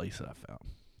beautiful place that I found.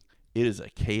 It is a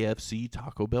KFC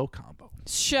Taco Bell combo.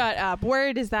 Shut up.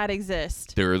 Where does that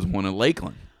exist? There is one in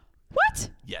Lakeland. What?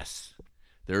 Yes.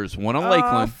 There's one in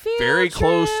Lakeland, field very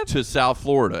close trip. to South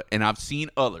Florida, and I've seen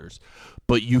others.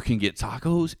 But you can get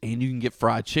tacos and you can get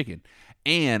fried chicken.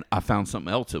 And I found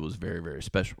something else that was very, very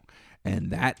special.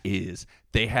 And that is,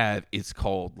 it's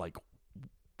called like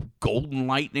Golden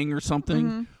Lightning or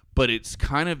something. But it's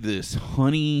kind of this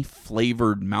honey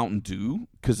flavored Mountain Dew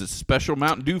because it's special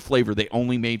Mountain Dew flavor they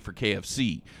only made for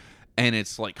KFC. And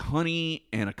it's like honey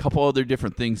and a couple other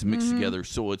different things mixed together.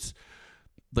 So it's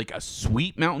like a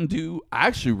sweet Mountain Dew. I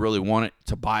actually really wanted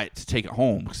to buy it to take it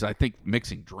home because I think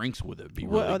mixing drinks with it would be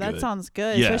really Whoa, that good. sounds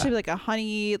good. Yeah. Especially with like a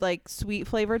honey, like sweet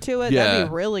flavor to it. Yeah. That'd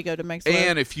be really good to mix with.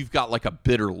 And if you've got like a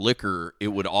bitter liquor, it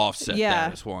would offset Yeah.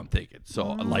 that is what I'm thinking. So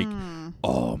like,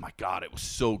 oh my God, it was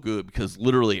so good because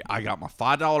literally I got my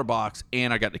 $5 box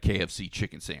and I got the KFC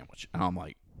chicken sandwich. And I'm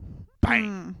like,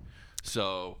 bang.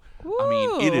 So, I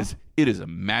mean, it is a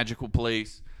magical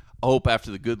place. I hope after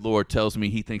the good Lord tells me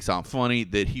he thinks I'm funny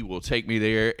that he will take me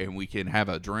there and we can have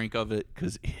a drink of it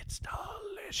because it's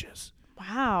delicious.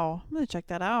 Wow. I'm going to check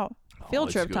that out. Field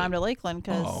it's trip good. time to Lakeland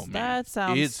because Oh, man. that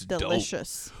sounds It's dope.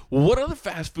 delicious. Well, what other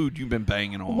fast food you been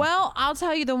banging on? Well, I'll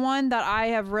tell you the one that I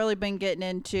have really been getting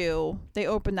into. They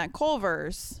opened that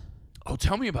Culver's. Oh,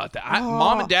 tell me about that.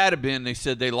 Mom and Dad have been. They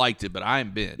said they liked it, but I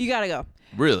haven't been. You got to go.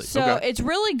 Really? So okay. it's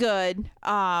really good.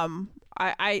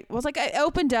 I was like, I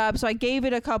opened up, so I gave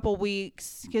it a couple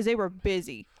weeks because they were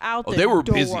busy out there. They were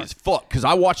busy as fuck because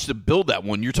I watched them build that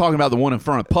one. You're talking about the one in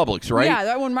front of Publix, right? Yeah,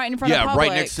 that one right in front of Publix. Yeah,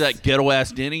 right next to that ghetto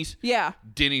ass Denny's. Yeah.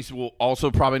 Denny's will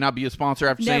also probably not be a sponsor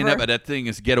after saying Never. that, but that thing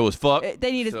is ghetto as fuck.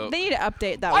 They need to So-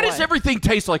 update that Why one. does everything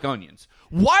taste like onions?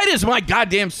 Why does my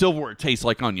goddamn silverware taste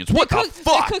like onions? What the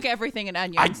fuck? They cook everything in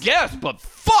onions. I guess, but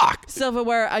fuck.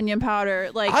 Silverware, onion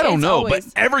powder. Like I don't it's know,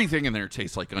 always, but everything in there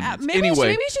tastes like onions. maybe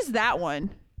Anyway, it's just that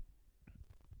one.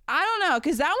 I don't know,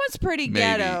 because that one's pretty Maybe.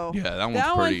 ghetto. Yeah, that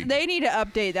one's pretty- They need to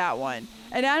update that one.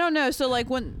 And I don't know. So like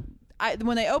when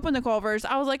they opened the Culver's,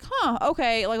 I was like, huh,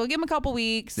 okay. Like, I'll give them a couple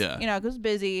weeks. Yeah. Because it's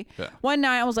busy. Yeah. One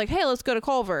night I was like, hey, let's go to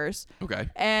Culver's. okay.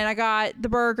 And I got the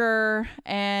burger,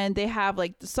 and they have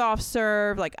like the soft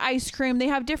serve, like ice cream. They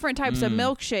have different types of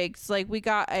milkshakes. Like we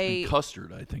got a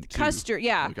Custard, I think, too. custard.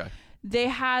 Yeah. Okay. They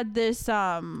had this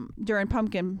during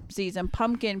pumpkin season,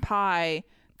 pumpkin pie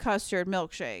custard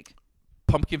milkshake.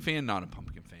 Pumpkin fan, not a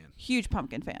pumpkin fan. Huge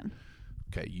pumpkin fan.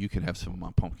 Okay, you can have some of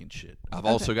my pumpkin shit. I've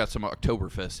also got some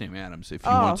Oktoberfest Sam Adams if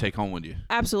you want to take home with you.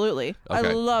 Absolutely. I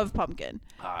love pumpkin.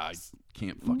 I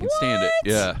can't fucking stand it.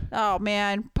 Yeah. Oh,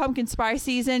 man. Pumpkin spice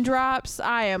season drops.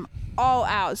 I am all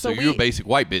out. So you're a basic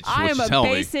white bitch. I am a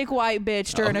basic white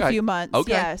bitch during a few months.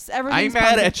 Okay. Yes. I ain't Everything's mad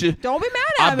pumpkin. at you. Don't be mad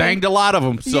at I me. banged a lot of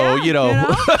them, so, Yeah, you know.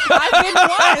 I've been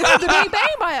one to be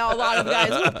banged by a lot of guys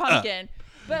with pumpkin.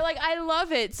 But, like, I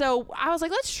love it. So I was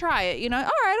like, let's try it. You know,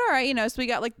 all right. You know, so we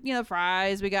got, like, you know,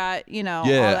 fries. We got, you know.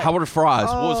 Yeah. How about the fries?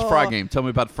 What was the fry Oh. game? Tell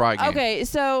me about the fry game. Okay,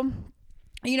 so,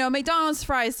 you know, McDonald's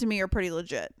fries to me are pretty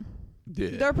legit.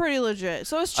 Yeah. They're pretty legit.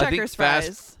 So it's I think Checkers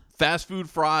fries. Fast food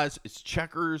fries, it's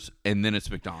Checkers, and then it's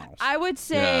McDonald's. I would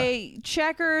say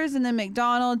Checkers and then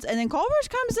McDonald's, and then Culver's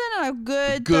comes in on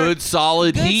a good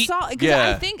solid heat.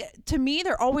 I think, to me,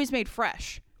 they're always made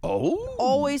fresh. Oh.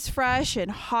 Always fresh and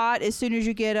hot as soon as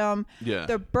you get them. Yeah.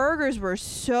 The burgers were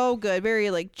so good. Very,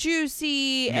 like,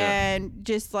 juicy, and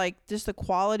just the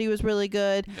quality was really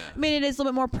good. Yeah. I mean, it is a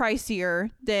little bit more pricier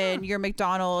than your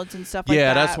McDonald's and stuff like that.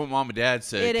 Yeah, that's what Mom and Dad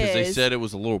said, because they is. said it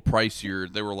was a little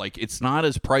pricier. They were like, it's not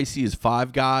as pricey as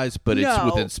Five Guys, but it's No,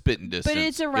 within spitting distance. But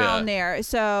it's around there.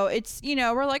 So it's, you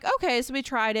know, we're like, okay, so we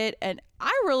tried it, and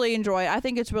I really enjoy it. I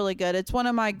think it's really good. It's one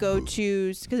of my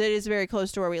go-tos because it is very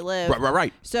close to where we live.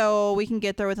 Right. So we can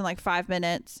get there within like 5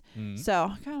 minutes. Mm-hmm. So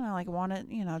I kind of like want it,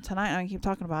 you know, tonight. And I keep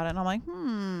talking about it, and I'm like,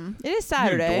 it is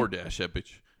Saturday. You DoorDash that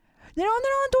bitch. They're on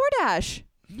DoorDash.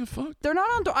 The fuck? They're not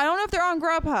on. I don't know if they're on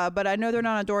Grubhub, but I know they're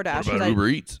not on DoorDash. What about Uber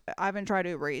Eats? I haven't tried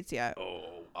Uber Eats yet.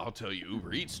 Oh, I'll tell you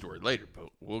Uber Eats story later, but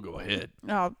we'll go ahead.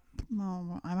 Oh,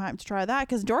 well, I might have to try that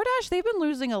because DoorDash, they've been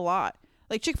losing a lot.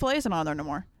 Like Chick-fil-A isn't on there no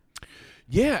more.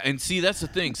 Yeah, and see, that's the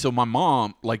thing. So my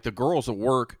mom, like the girls at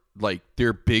work, like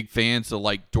they're big fans of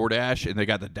like DoorDash, and they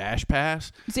got the Dash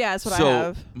Pass. Yeah, that's what So I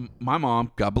have. My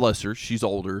mom, God bless her, she's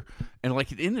older, and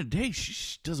like at the end of the day,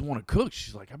 she doesn't want to cook.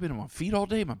 She's like, I've been on my feet all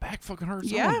day, my back fucking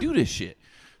hurts. I don't want to do this shit.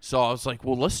 So I was like,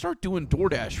 well, let's start doing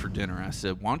DoorDash for dinner. I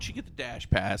said, why don't you get the Dash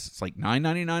Pass? It's like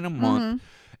 $9.99 a month,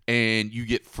 and you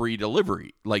get free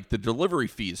delivery. Like the delivery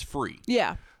fee is free.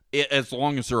 Yeah. As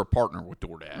long as they're a partner with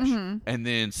DoorDash. And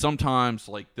then sometimes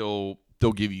like they'll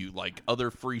give you like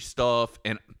other free stuff.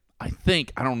 And I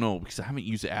don't know because I haven't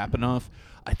used the app enough.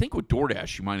 I think with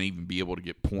DoorDash you might even be able to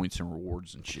get points and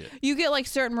rewards and shit. You get like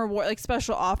certain reward, like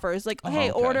special offers. Like,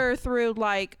 hey, okay. order through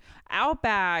like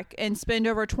Outback and spend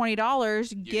over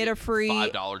 $20, get a free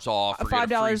 $5 off, or $5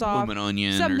 get a free off, bloomin'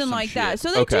 onion, something or some like shit. that.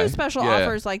 So they do special Yeah.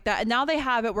 offers like that, and now they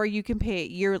have it where you can pay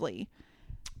it yearly.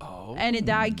 Oh. And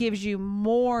that gives you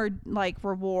more like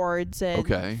rewards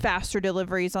and faster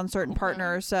deliveries on certain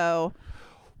partners. So,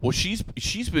 well, she's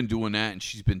been doing that and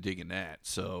she's been digging that.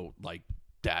 So like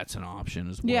that's an option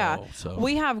as well. yeah, So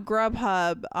we have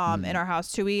Grubhub in our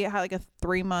house too. We had like a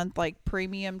 3-month like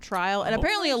premium trial, and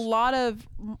apparently a lot of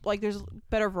like there's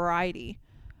better variety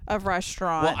of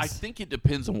restaurants. Well, I think it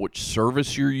depends on which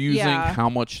service you're using, how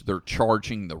much they're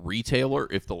charging the retailer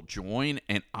if they'll join.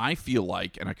 And I feel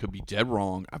like, and I could be dead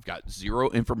wrong, I've got zero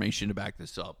information to back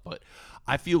this up, but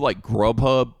I feel like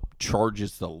Grubhub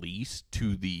charges the least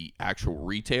to the actual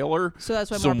retailer. So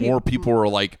that's why more people are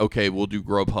like, okay, we'll do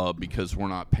Grubhub because we're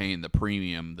not paying the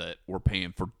premium that we're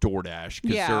paying for DoorDash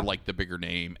because they're like the bigger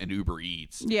name, and Uber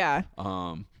Eats. Yeah.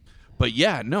 But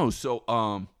yeah, no. So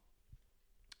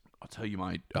I'll tell you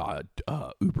my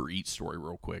Uber Eats story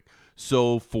real quick.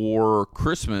 So for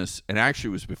Christmas, and actually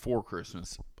it was before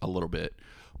Christmas a little bit,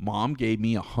 Mom gave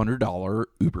me $100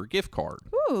 Uber gift card.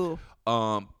 Ooh.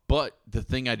 But the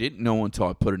thing I didn't know until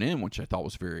I put it in, which I thought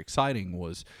was very exciting,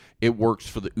 was it works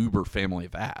for the Uber family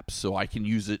of apps. So I can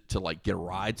use it to like get a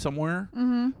ride somewhere,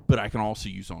 but I can also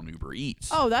use it on Uber Eats.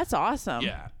 Oh, that's awesome.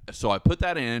 Yeah. So I put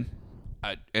that in,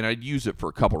 and I'd use it for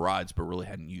a couple rides, but really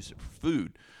hadn't used it for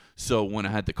food. So when I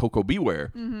had the Cocoa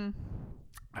Beware,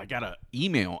 I got an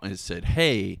email and it said,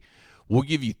 hey, we'll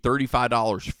give you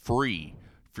 $35 free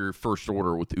for your first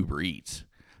order with Uber Eats.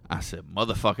 I said,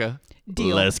 motherfucker,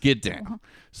 Deal. Let's get down.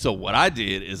 So what I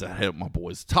did is I hit my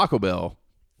boys Taco Bell,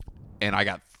 and I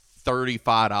got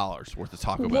 $35 worth of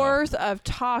Taco Bell. Worth of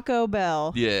Taco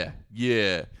Bell. Yeah.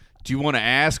 Do you want to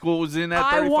ask what was in that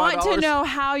 $35? I want to know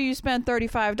how you spent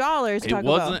 $35 at Taco Bell. It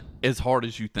wasn't as hard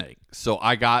as you think. So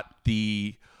I got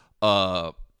the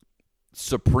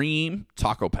Supreme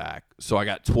Taco Pack. So I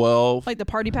got 12. Like the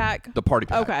party pack? The party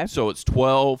pack. Okay. So it's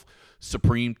 12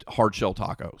 Supreme hard shell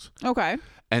tacos. Okay.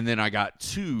 And then I got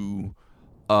 2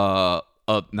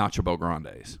 Nacho Bel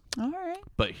Grandes. All right.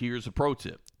 But here's a pro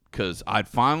tip. Because I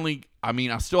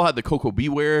still had the Cocoa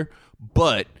Beware,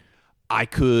 but I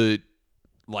could,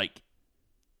 like,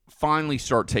 finally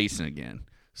start tasting again.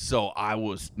 So I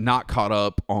was not caught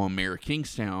up on Mayor of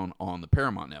Kingstown on the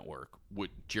Paramount Network with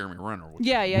Jeremy Renner, which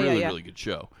is a really good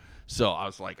show. So I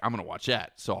was like, I'm going to watch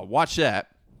that. So I watched that,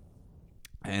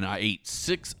 and I ate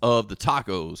 6 of the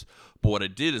tacos. But what I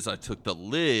did is I took the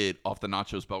lid off the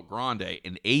Nachos Bel Grande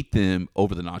and ate them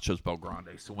over the Nachos Bel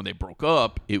Grande. So when they broke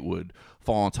up, it would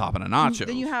fall on top of the nachos.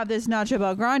 Then you have this Nacho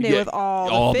Bel Grande with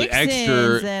all the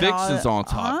extra fixins on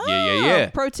top. Yeah.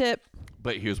 Pro tip.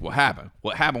 But here's what happened.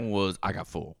 What happened was I got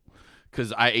full.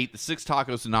 Because I ate the 6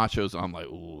 tacos and nachos, and I'm like,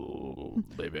 ooh,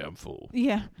 baby, I'm full.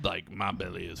 Yeah. Like, my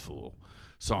belly is full.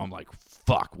 So I'm like,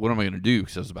 fuck, what am I going to do?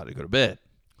 Because I was about to go to bed.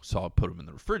 So I put them in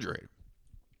the refrigerator.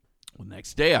 Well, the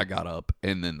next day I got up,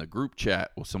 and then the group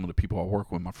chat with some of the people I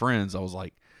work with, my friends, I was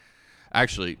like,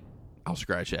 actually, I'll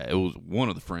scratch that. It was one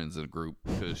of the friends in the group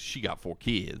because she got 4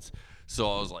 kids. So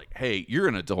I was like, hey, you're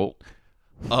an adult.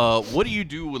 What do you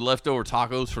do with leftover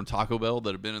tacos from Taco Bell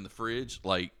that have been in the fridge?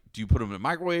 Like, do you put them in the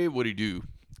microwave? What do you do?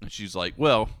 And she's like,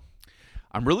 well,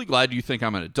 I'm really glad you think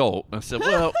I'm an adult. And I said,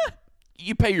 well,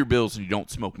 you pay your bills and you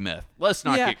don't smoke meth. Let's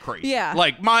not get crazy. Yeah.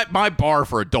 Like, my bar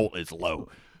for adult is low.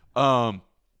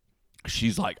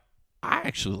 She's like, I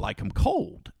actually like them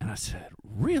cold. And I said,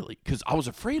 really? Because I was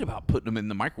afraid about putting them in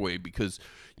the microwave because,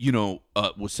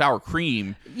 with sour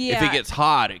cream, if it gets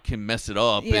hot, it can mess it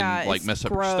up and, like, mess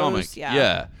up your stomach.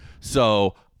 Yeah.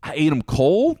 So I ate them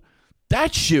cold.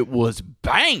 That shit was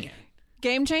banging.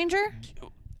 Game changer?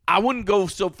 I wouldn't go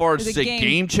so far as to say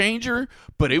game changer,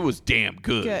 but it was damn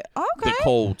good. Okay. The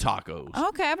cold tacos.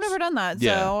 Okay, I've never done that, so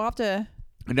I'll have to...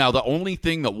 Now, the only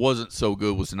thing that wasn't so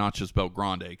good was the Nachos Bel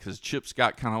Grande because chips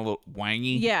got kind of a little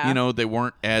wangy. Yeah. They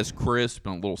weren't as crisp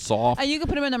and a little soft. And you can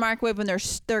put them in the microwave and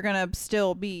they're going to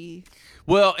still be...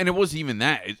 Well, and it wasn't even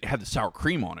that. It had the sour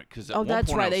cream on it because at one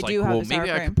point I was like, well,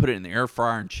 maybe I could put it in the air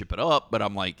fryer and chip it up. But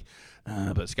I'm like,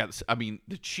 but it's got this... I mean,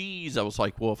 the cheese, I was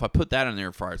like, well, if I put that in the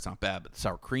air fryer, it's not bad. But the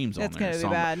sour cream's on there. It's going to be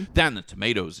bad. Like, that and the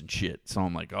tomatoes and shit. So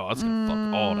I'm like, oh, that's going to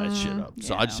fuck all that shit up.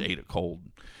 So I just ate it cold.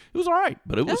 It was all right,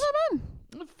 but it was... That's not bad.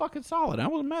 It was fucking solid. I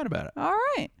wasn't mad about it. All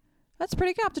right. That's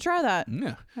pretty cool. I have to try that.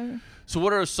 Yeah. So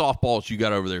what are the softballs you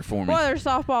got over there for me? What other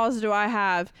softballs do I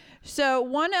have? So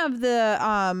one of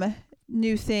the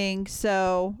new things,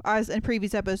 so as in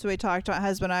previous episodes we talked about,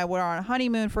 husband and I went on a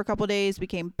honeymoon for a couple of days. We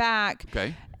came back.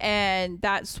 Okay. And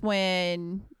that's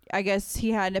when I guess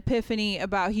he had an epiphany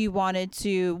about he wanted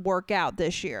to work out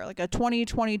this year, like a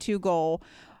 2022 goal,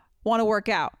 want to work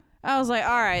out. I was like, all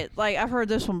right, like I've heard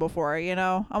this one before,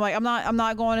 I'm like, I'm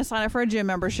not going to sign up for a gym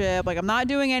membership. Like I'm not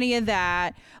doing any of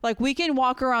that. Like we can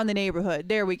walk around the neighborhood.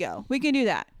 There we go. We can do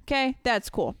that. Okay. That's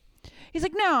cool. He's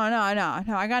like, no.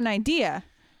 I got an idea.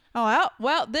 Oh,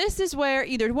 well, this is where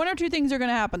either one or two things are going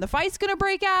to happen. The fight's going to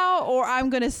break out or I'm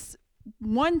going to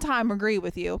one time agree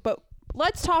with you, but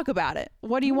let's talk about it.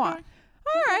 What do you want?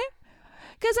 All right.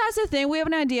 Because that's the thing. We have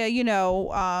an idea,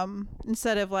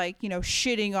 instead of like,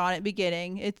 shitting on it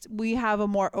beginning, we have a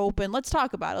more open, let's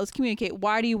talk about it. Let's communicate.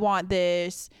 Why do you want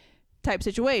this type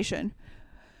situation?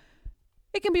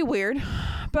 It can be weird,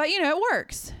 but it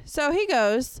works. So he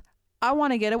goes, I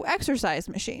want to get an exercise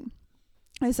machine.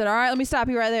 I said, all right, let me stop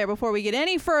you right there before we get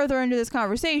any further into this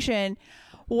conversation.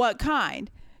 What kind?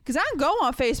 Because I can go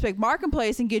on Facebook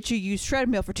Marketplace and get you used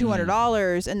treadmill for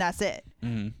 $200 and that's it.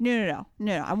 Mm-hmm.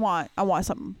 No. I want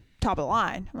something top of the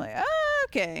line. I'm like,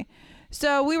 okay.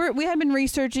 So we had been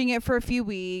researching it for a few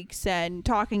weeks and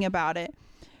talking about it.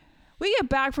 We get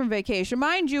back from vacation.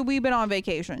 Mind you, we've been on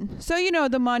vacation. So,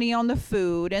 the money on the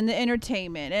food and the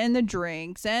entertainment and the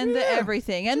drinks and the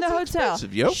everything and the hotel.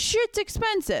 Shit's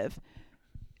expensive.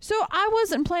 So I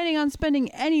wasn't planning on spending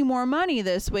any more money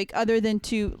this week other than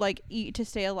to eat to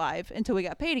stay alive until we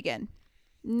got paid again.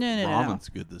 No. Ramen's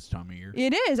good this time of year.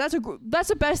 It is. That's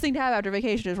the best thing to have after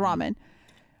vacation is ramen.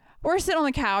 We're sitting on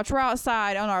the couch. We're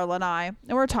outside on our lanai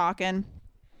and we're talking.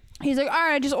 He's like, all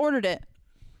right, I just ordered it.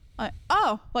 Like,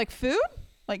 oh, like food?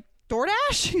 Like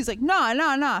DoorDash? He's like, nah.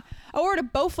 I ordered a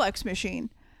Bowflex machine.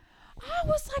 I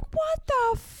was like, what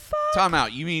the fuck? Time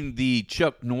out. You mean the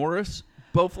Chuck Norris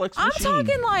Bowflex machine? I'm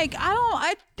talking like,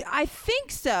 I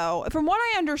think so. From what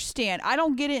I understand, I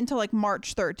don't get it until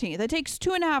March 13th. It takes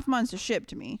 2.5 months to ship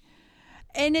to me.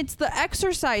 And it's the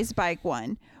exercise bike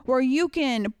one where you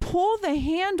can pull the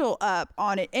handle up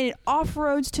on it and it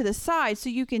off-roads to the side so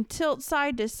you can tilt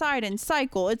side to side and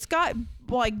cycle. It's got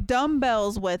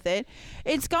dumbbells with it.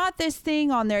 It's got this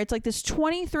thing on there. It's like this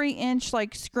 23-inch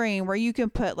screen where you can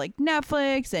put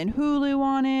Netflix and Hulu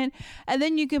on it. And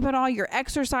then you can put all your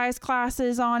exercise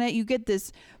classes on it. You get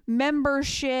this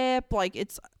membership.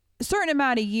 It's certain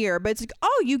amount a year, but it's like,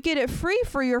 oh, you get it free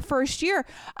for your first year.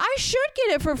 I should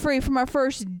get it for free for my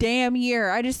first damn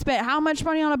year. I just spent how much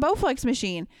money on a Bowflex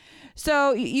machine?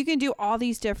 So you can do all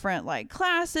these different like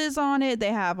classes on it.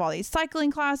 They have all these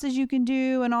cycling classes you can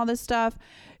do and all this stuff.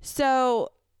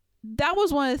 So that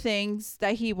was one of the things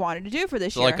that he wanted to do for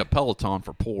this year. Like a Peloton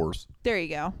for pores. There you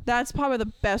go. That's probably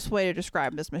the best way to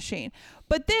describe this machine.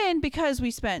 But then, because we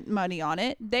spent money on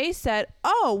it, they said,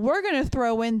 oh, we're going to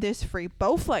throw in this free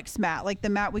Bowflex mat, like the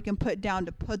mat we can put down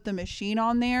to put the machine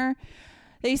on there.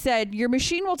 They said, your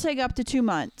machine will take up to 2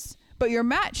 months, but your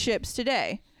mat ships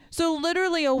today. So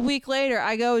literally a week later,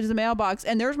 I go to the mailbox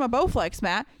and there's my Bowflex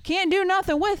mat. Can't do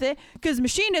nothing with it because the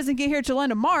machine doesn't get here till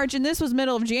end of March, and this was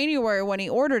middle of January when he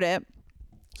ordered it.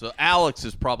 So Alex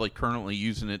is probably currently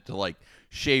using it to like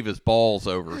shave his balls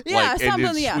over, yeah, like, and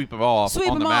then sweep them off.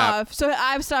 Sweep on them the mat. off. So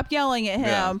I've stopped yelling at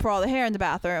him for all the hair in the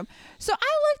bathroom. So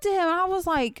I looked at him and I was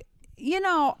like,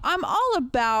 I'm all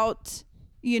about,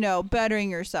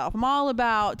 bettering yourself. I'm all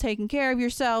about taking care of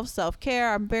yourself,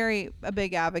 self-care. I'm a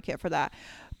big advocate for that.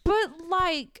 But,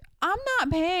 like, I'm not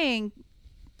paying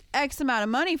X amount of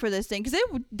money for this thing because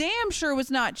it damn sure was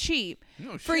not cheap.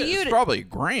 No shit, for you it's to probably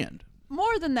 $1,000.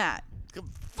 More than that.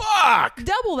 Fuck!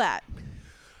 Double that.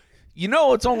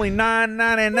 It's only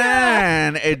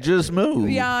 $9.99. It just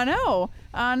moved. Yeah,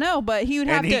 I know, but he would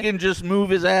have and he can just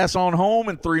move his ass on home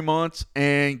in 3 months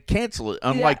and cancel it,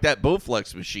 unlike that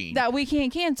Bowflex machine. That we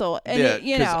can't cancel. And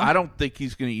because I don't think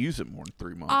he's going to use it more than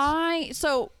 3 months.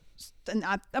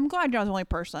 I'm glad you're not the only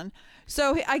person.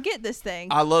 So I get this thing.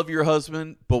 I love your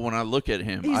husband, but when I look at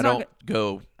him, I don't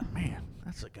go, man,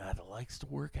 that's a guy that likes to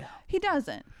work out. He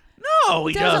doesn't. No,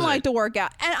 he doesn't like to work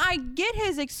out. And I get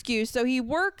his excuse. So he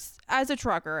works as a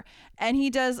trucker and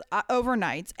he does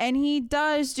overnights and he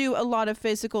does do a lot of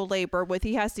physical labor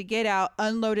he has to get out,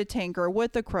 unload a tanker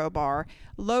with a crowbar,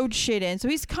 load shit in. So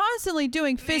he's constantly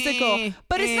doing physical,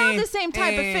 but it's not the same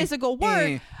type of physical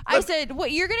work. I said,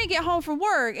 what, you're going to get home from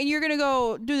work and you're going to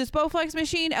go do this Bowflex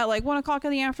machine at like 1 o'clock in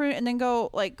the afternoon and then go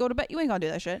to bed? You ain't going to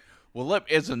do that shit. Well,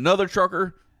 as another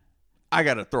trucker, I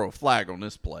got to throw a flag on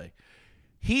this play.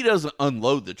 He doesn't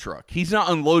unload the truck. He's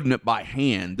not unloading it by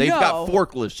hand. They've got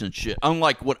forklifts and shit.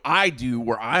 Unlike what I do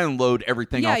where I unload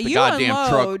everything off the goddamn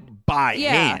truck by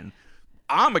hand.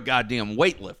 I'm a goddamn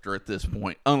weightlifter at this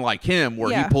point. Unlike him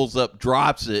where he pulls up,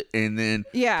 drops it, and then,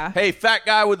 hey, fat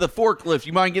guy with the forklift,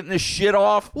 you mind getting this shit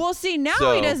off? Well, see,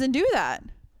 now he doesn't do that.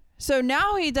 So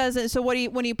now he doesn't. So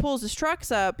when he pulls his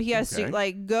trucks up, he has to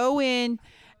like go in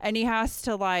and he has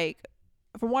to like,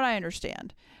 from what I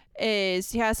understand,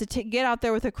 is he has to get out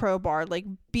there with a crowbar, like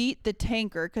beat the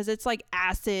tanker because it's like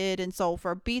acid and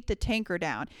sulfur, beat the tanker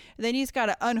down. And then he's got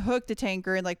to unhook the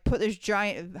tanker and like put this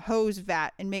giant hose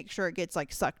vat and make sure it gets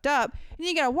like sucked up. And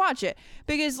you got to watch it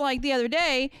because like the other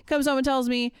day comes home and tells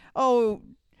me, oh,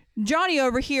 Johnny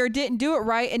over here didn't do it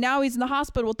right. And now he's in the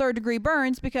hospital with 3rd-degree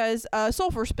burns because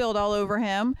sulfur spilled all over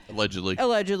him. Allegedly.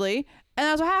 And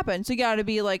that's what happened. So you got to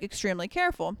be like extremely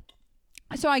careful.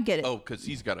 So I get it. Oh, because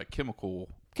he's got a chemical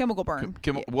burn.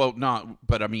 Well, not,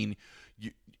 but I mean,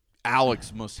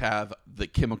 Alex must have the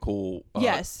chemical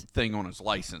thing on his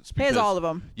license. He has all of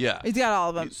them. Yeah. He's got all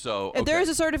of them. So if there's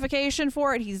a certification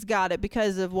for it, he's got it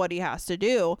because of what he has to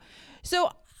do. So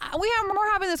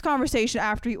we're having this conversation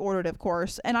after he ordered, of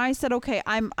course. And I said, okay,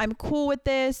 I'm cool with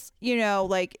this.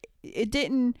 Like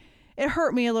it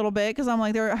hurt me a little bit because I'm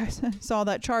like, I saw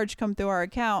that charge come through our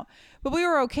account. But we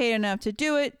were okay enough to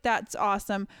do it. That's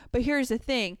awesome. But here's the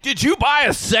thing. Did you buy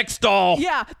a sex doll?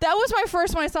 Yeah, that was my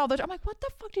first one I saw. I'm like, what the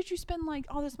fuck did you spend like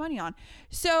all this money on?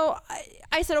 So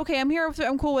I said, okay, I'm here with it.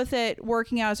 I'm cool with it.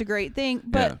 Working out is a great thing.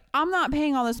 But I'm not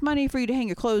paying all this money for you to hang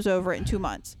your clothes over it in 2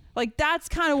 months. Like, that's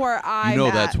kind of where I'm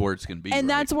at. That's where it's going to be. And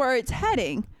that's where it's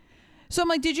heading. So I'm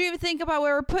like, did you even think about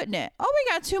where we're putting it? Oh,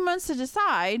 we got 2 months to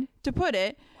decide to put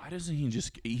it. Why doesn't he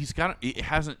it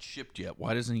hasn't shipped yet.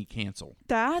 Why doesn't he cancel?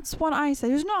 That's what I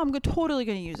said. I'm totally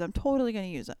going to use it. I'm totally going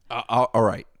to use it. All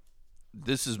right.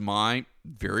 This is my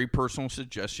very personal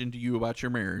suggestion to you about your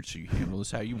marriage, so you handle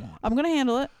this how you want. I'm going to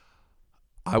handle it.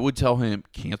 I would tell him,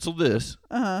 cancel this.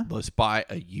 Let's buy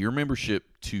a year membership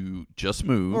to Just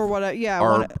Move. Or what?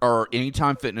 Or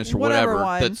Anytime Fitness or whatever.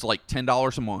 That's like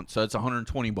 $10 a month. So that's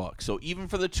 $120. So even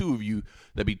for the two of you,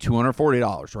 that'd be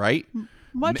 $240, right?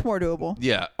 Much more doable.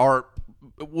 Yeah. Or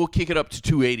we'll kick it up to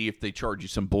 $280 if they charge you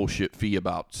some bullshit fee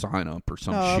about sign up or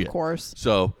some shit. Of course.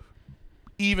 So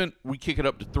even we kick it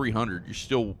up to 300, you're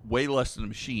still way less than the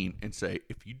machine, and say,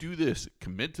 if you do this,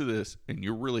 commit to this, and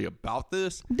you're really about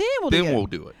this, then we'll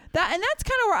do it. And that's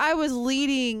kind of where I was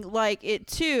leading it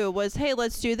too, was, hey,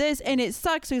 let's do this. And it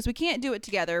sucks because we can't do it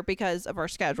together because of our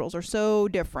schedules are so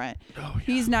different. Oh, yeah.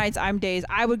 He's nights, I'm days.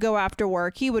 I would go after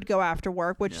work. He would go after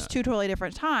work, which is two totally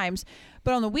different times.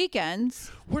 But on the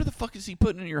weekends. Where the fuck is he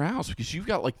putting in your house? Because you've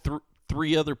got like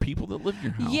three other people that live in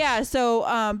your house. Yeah,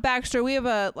 so Baxter, we have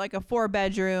a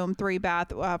 4-bedroom,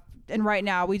 3-bath, and right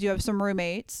now we do have some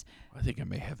roommates. I think I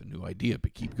may have a new idea,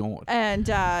 but keep going. And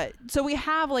so we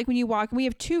have, when you walk, we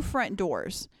have 2 front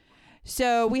doors.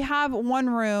 So we have one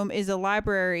room is a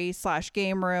library /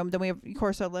 game room. Then we have, of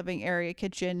course, our living area,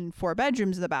 kitchen, 4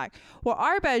 bedrooms in the back. Well,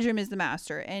 our bedroom is the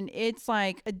master, and it's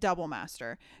like a double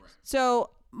master. Right. So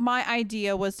my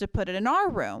idea was to put it in our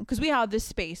room because we have the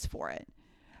space for it.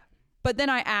 But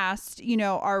then I asked,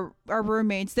 our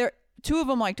roommates, 2 of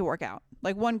them like to work out.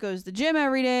 Like, one goes to the gym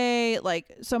every day.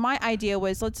 So my idea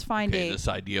was, let's find this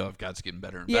idea I've got is getting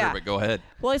better and better, but go ahead.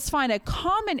 Well, let's find a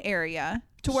common area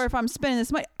to where if I'm spending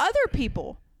this money, other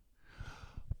people.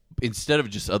 Instead of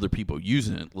just other people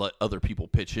using it, let other people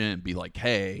pitch in and be like,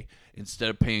 hey, instead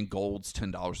of paying Gold's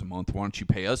 $10 a month, why don't you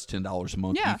pay us $10 a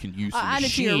month? Yeah. You can use the add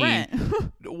machine. It to your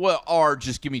rent. Well, or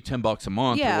just give me $10 a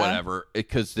month Yeah. or whatever,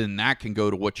 because then that can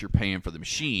go to what you're paying for the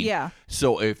machine. Yeah.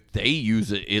 So if they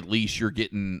use it, at least you're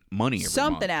getting money every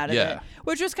Something month. out of it.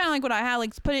 Which was kind of like what I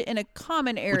had, put it in a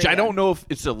common area. Which I don't know if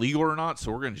it's illegal or not,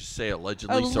 so we're going to just say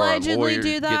allegedly so our Allegedly lawyer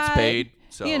do that. gets paid.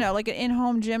 So. Like an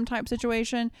in-home gym type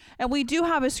situation. And we do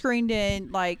have a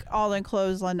screened-in,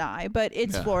 all-enclosed lanai, but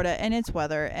it's Florida, and it's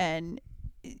weather, and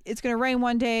it's going to rain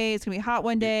one day, it's going to be hot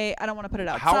one day. I don't want to put it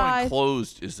outside. How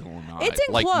enclosed is the lanai? It's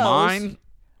enclosed. Like mine,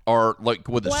 or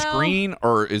with a screen,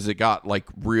 or is it got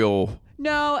real...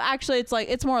 No, actually,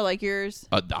 it's more like yours.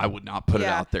 I would not put it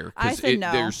out there I said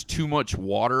no. There's too much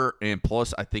water, and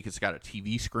plus I think it's got a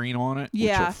TV screen on it, which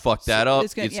will fuck that up.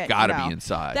 It's got to be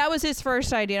inside. That was his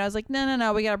first idea, and I was like,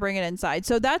 no, we got to bring it inside.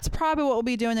 So that's probably what we'll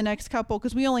be doing the next couple,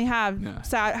 because we only have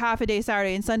half a day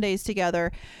Saturday and Sundays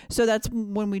together. So that's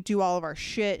when we do all of our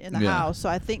shit in the house. So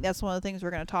I think that's one of the things we're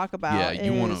going to talk about. Yeah,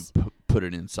 you want to put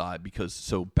it inside,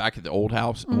 because back at the old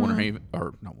house in Winter Haven,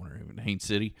 or not Winter Haven, Haines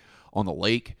City, on the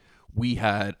lake, we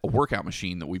had a workout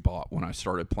machine that we bought when I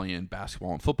started playing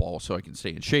basketball and football so I can stay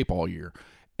in shape all year.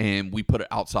 And we put it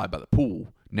outside by the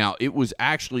pool. Now, it was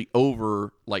actually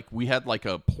over, we had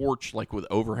a porch, with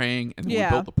overhang, and then we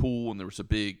built the pool, and there was a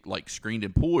big,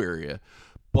 screened-in pool area.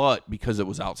 But because it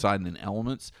was outside in the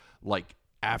elements,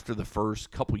 after the first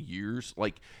couple years,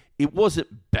 it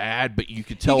wasn't bad, but you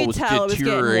could tell it was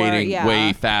deteriorating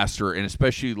way faster. And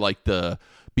especially,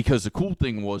 because the cool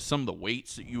thing was some of the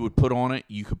weights that you would put on it,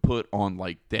 you could put on,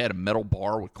 they had a metal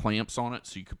bar with clamps on it,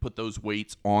 so you could put those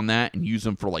weights on that and use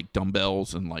them for,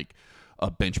 dumbbells and,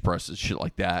 bench presses, shit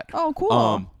like that. Oh,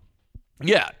 cool.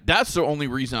 Yeah, that's the only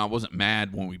reason I wasn't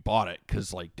mad when we bought it,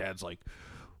 because, Dad's like,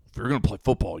 if you're going to play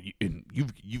football,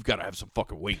 you've got to have some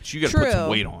fucking weights. You got to put some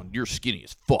weight on. You're skinny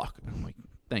as fuck. And I'm like,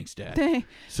 thanks, Dad.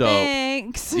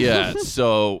 Thanks. Yeah,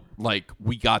 so,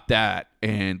 we got that,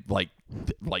 and,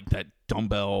 that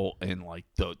dumbbell and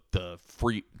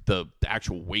the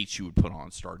actual weights you would put on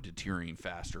started deteriorating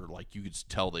faster. You could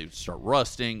tell they would start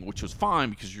rusting, which was fine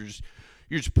because you're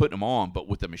just putting them on. But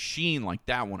with a machine like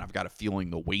that one, I've got a feeling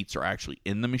the weights are actually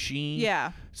in the machine.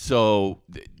 Yeah. So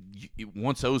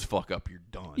once those fuck up, you're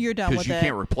done. You're done with it. Because you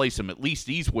can't replace them. At least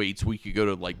these weights, we could go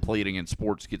to Play It Again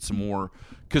Sports, get some more,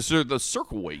 because they're the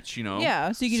circle weights,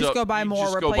 Yeah, so you can just go buy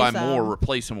more,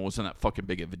 replace them. It wasn't that fucking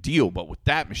big of a deal. But with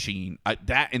that machine,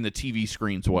 that and the TV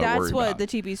screen's what I worry about. That's what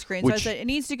the TV screen. So I said it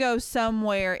needs to go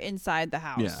somewhere inside the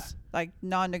house. Yeah.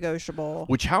 Non-negotiable.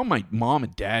 Which how my mom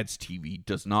and dad's TV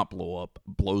does not blow up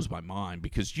blows my mind,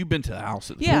 because you've been to the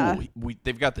house at the pool.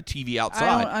 They've got the TV outside.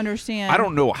 I don't understand. I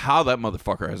don't know how that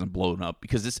motherfucker hasn't blown up,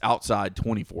 because it's outside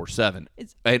 24/7,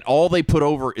 and all they put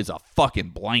over is a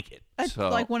fucking blanket.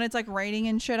 So, when it's raining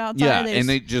and shit outside. Yeah, and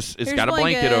it's got a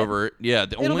blanket over it. Yeah,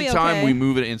 the only time we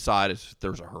move it inside is if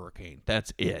there's a hurricane.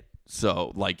 That's it.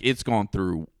 So it's gone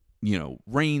through,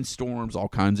 rainstorms, all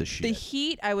kinds of shit. The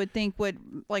heat, I would think, would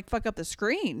fuck up the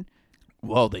screen.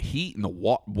 Well, the heat and the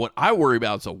water. What I worry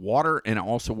about is the water, and I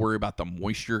also worry about the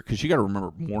moisture, because you got to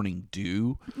remember morning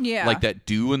dew. Yeah. That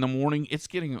dew in the morning, it's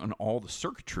getting on all the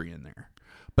circuitry in there.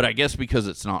 But I guess because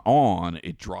it's not on,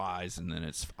 it dries, and then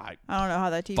it's... I don't know how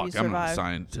that TV survives. I'm not a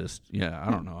scientist. Yeah, I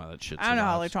don't know how that shit survives. I don't know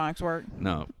how electronics work.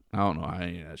 No, I don't know how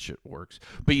any of that shit works.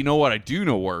 But you know what I do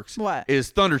know works? What?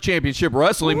 Is Thunder Championship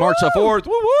Wrestling, March the 4th.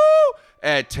 Woo-woo!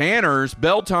 At Tanner's.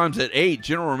 Bell time's at 8.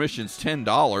 General admission's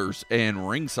 $10, and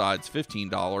ringside's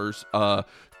 $15.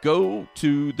 go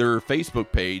to their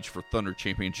Facebook page for Thunder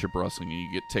Championship Wrestling and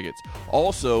you get tickets.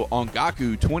 Also on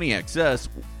Gaku 20XS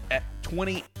at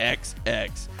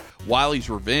 20XX. Wiley's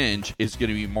Revenge is going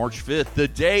to be March 5th, the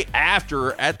day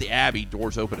after at the Abbey.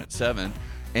 Doors open at 7,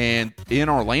 and in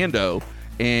Orlando.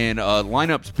 And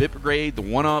lineups: Bit Brigade, The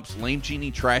One-Ups, Lame Genie,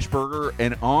 Trash Burger,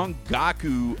 and on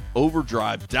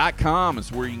GakuOverdrive.com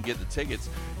is where you can get the tickets.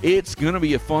 It's going to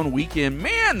be a fun weekend.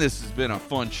 Man, this has been a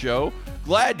fun show.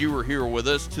 Glad you were here with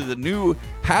us to the new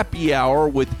happy hour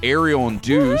with Ariel and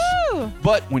Deuce. Woo-hoo!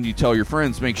 But when you tell your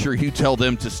friends, make sure you tell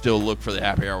them to still look for the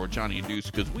happy hour with Johnny and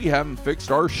Deuce, because we haven't fixed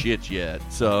our shit yet.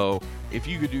 So if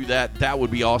you could do that, that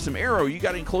would be awesome. Arrow, you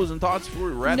got any closing thoughts before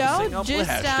we wrap this thing up with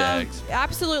hashtags?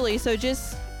 Absolutely. So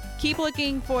just keep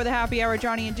looking for the happy hour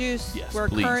Johnny and Deuce. Yes, We're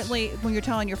please. currently, when you're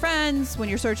telling your friends, when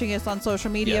you're searching us on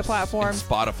social media platforms, and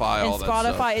Spotify, all and that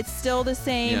Spotify, stuff. it's still the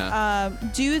same. Yeah.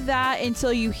 Do that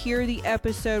until you hear the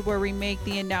episode where we make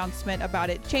the announcement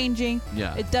about it changing.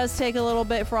 Yeah. It does take a little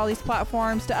bit for all these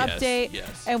platforms to update.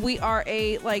 Yes. And we are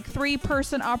a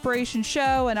 3-person operation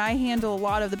show, and I handle a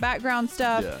lot of the background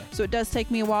stuff. Yeah. So it does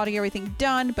take me a while to get everything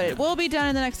done, but Yeah. it will be done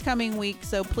in the next coming week.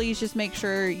 So please just make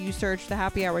sure you search the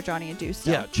happy hour Johnny and Deuce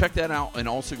still. Yeah, check that out, and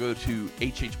also go to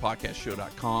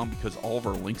hhpodcastshow.com because all of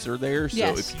our links are there. So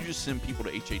Yes. if you just send people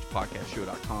to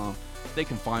hhpodcastshow.com, they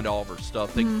can find all of our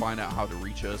stuff. They can find out how to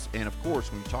reach us. And of course,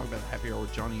 when you talk about the happy hour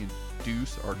with Johnny and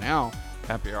Deuce, or now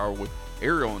happy hour with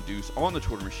Ariel and Deuce on the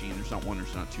Twitter machine, there's not one,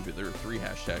 there's not two, but there are 3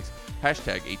 hashtags.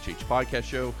 Hashtag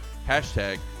HHPodcastShow,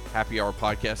 hashtag Happy Hour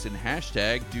Podcast, and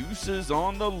hashtag Deuces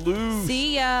on the Loose.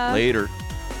 See ya. Later.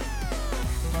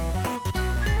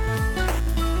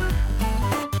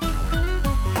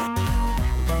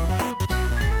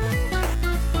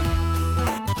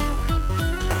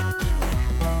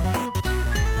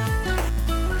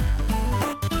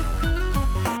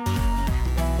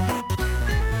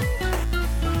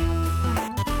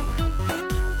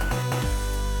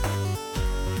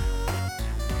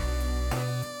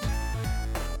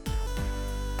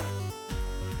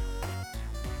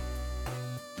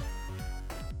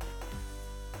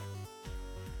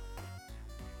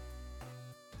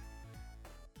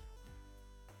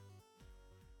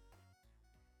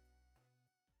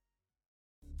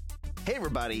 Hey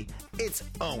everybody, it's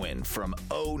Owen from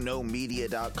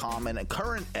ohnomedia.com and a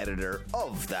current editor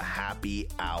of The Happy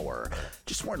Hour.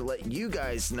 Just wanted to let you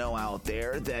guys know out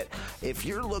there that if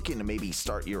you're looking to maybe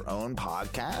start your own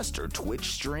podcast or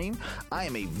Twitch stream, I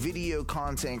am a video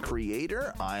content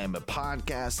creator, I am a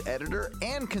podcast editor,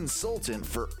 and consultant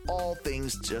for all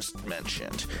things just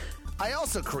mentioned. I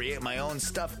also create my own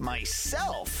stuff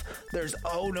myself. There's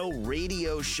Oh No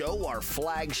Radio Show, our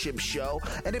flagship show.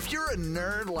 And if you're a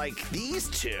nerd like these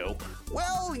two,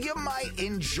 well, you might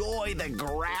enjoy the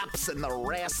graps and the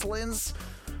wrestlings.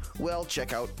 Well,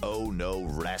 check out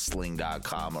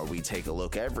OhNoWrestling.com, where we take a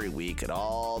look every week at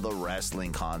all the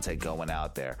wrestling content going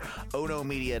out there.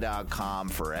 OhNoMedia.com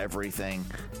for everything.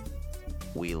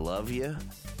 We love you,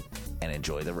 and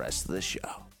enjoy the rest of the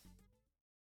show.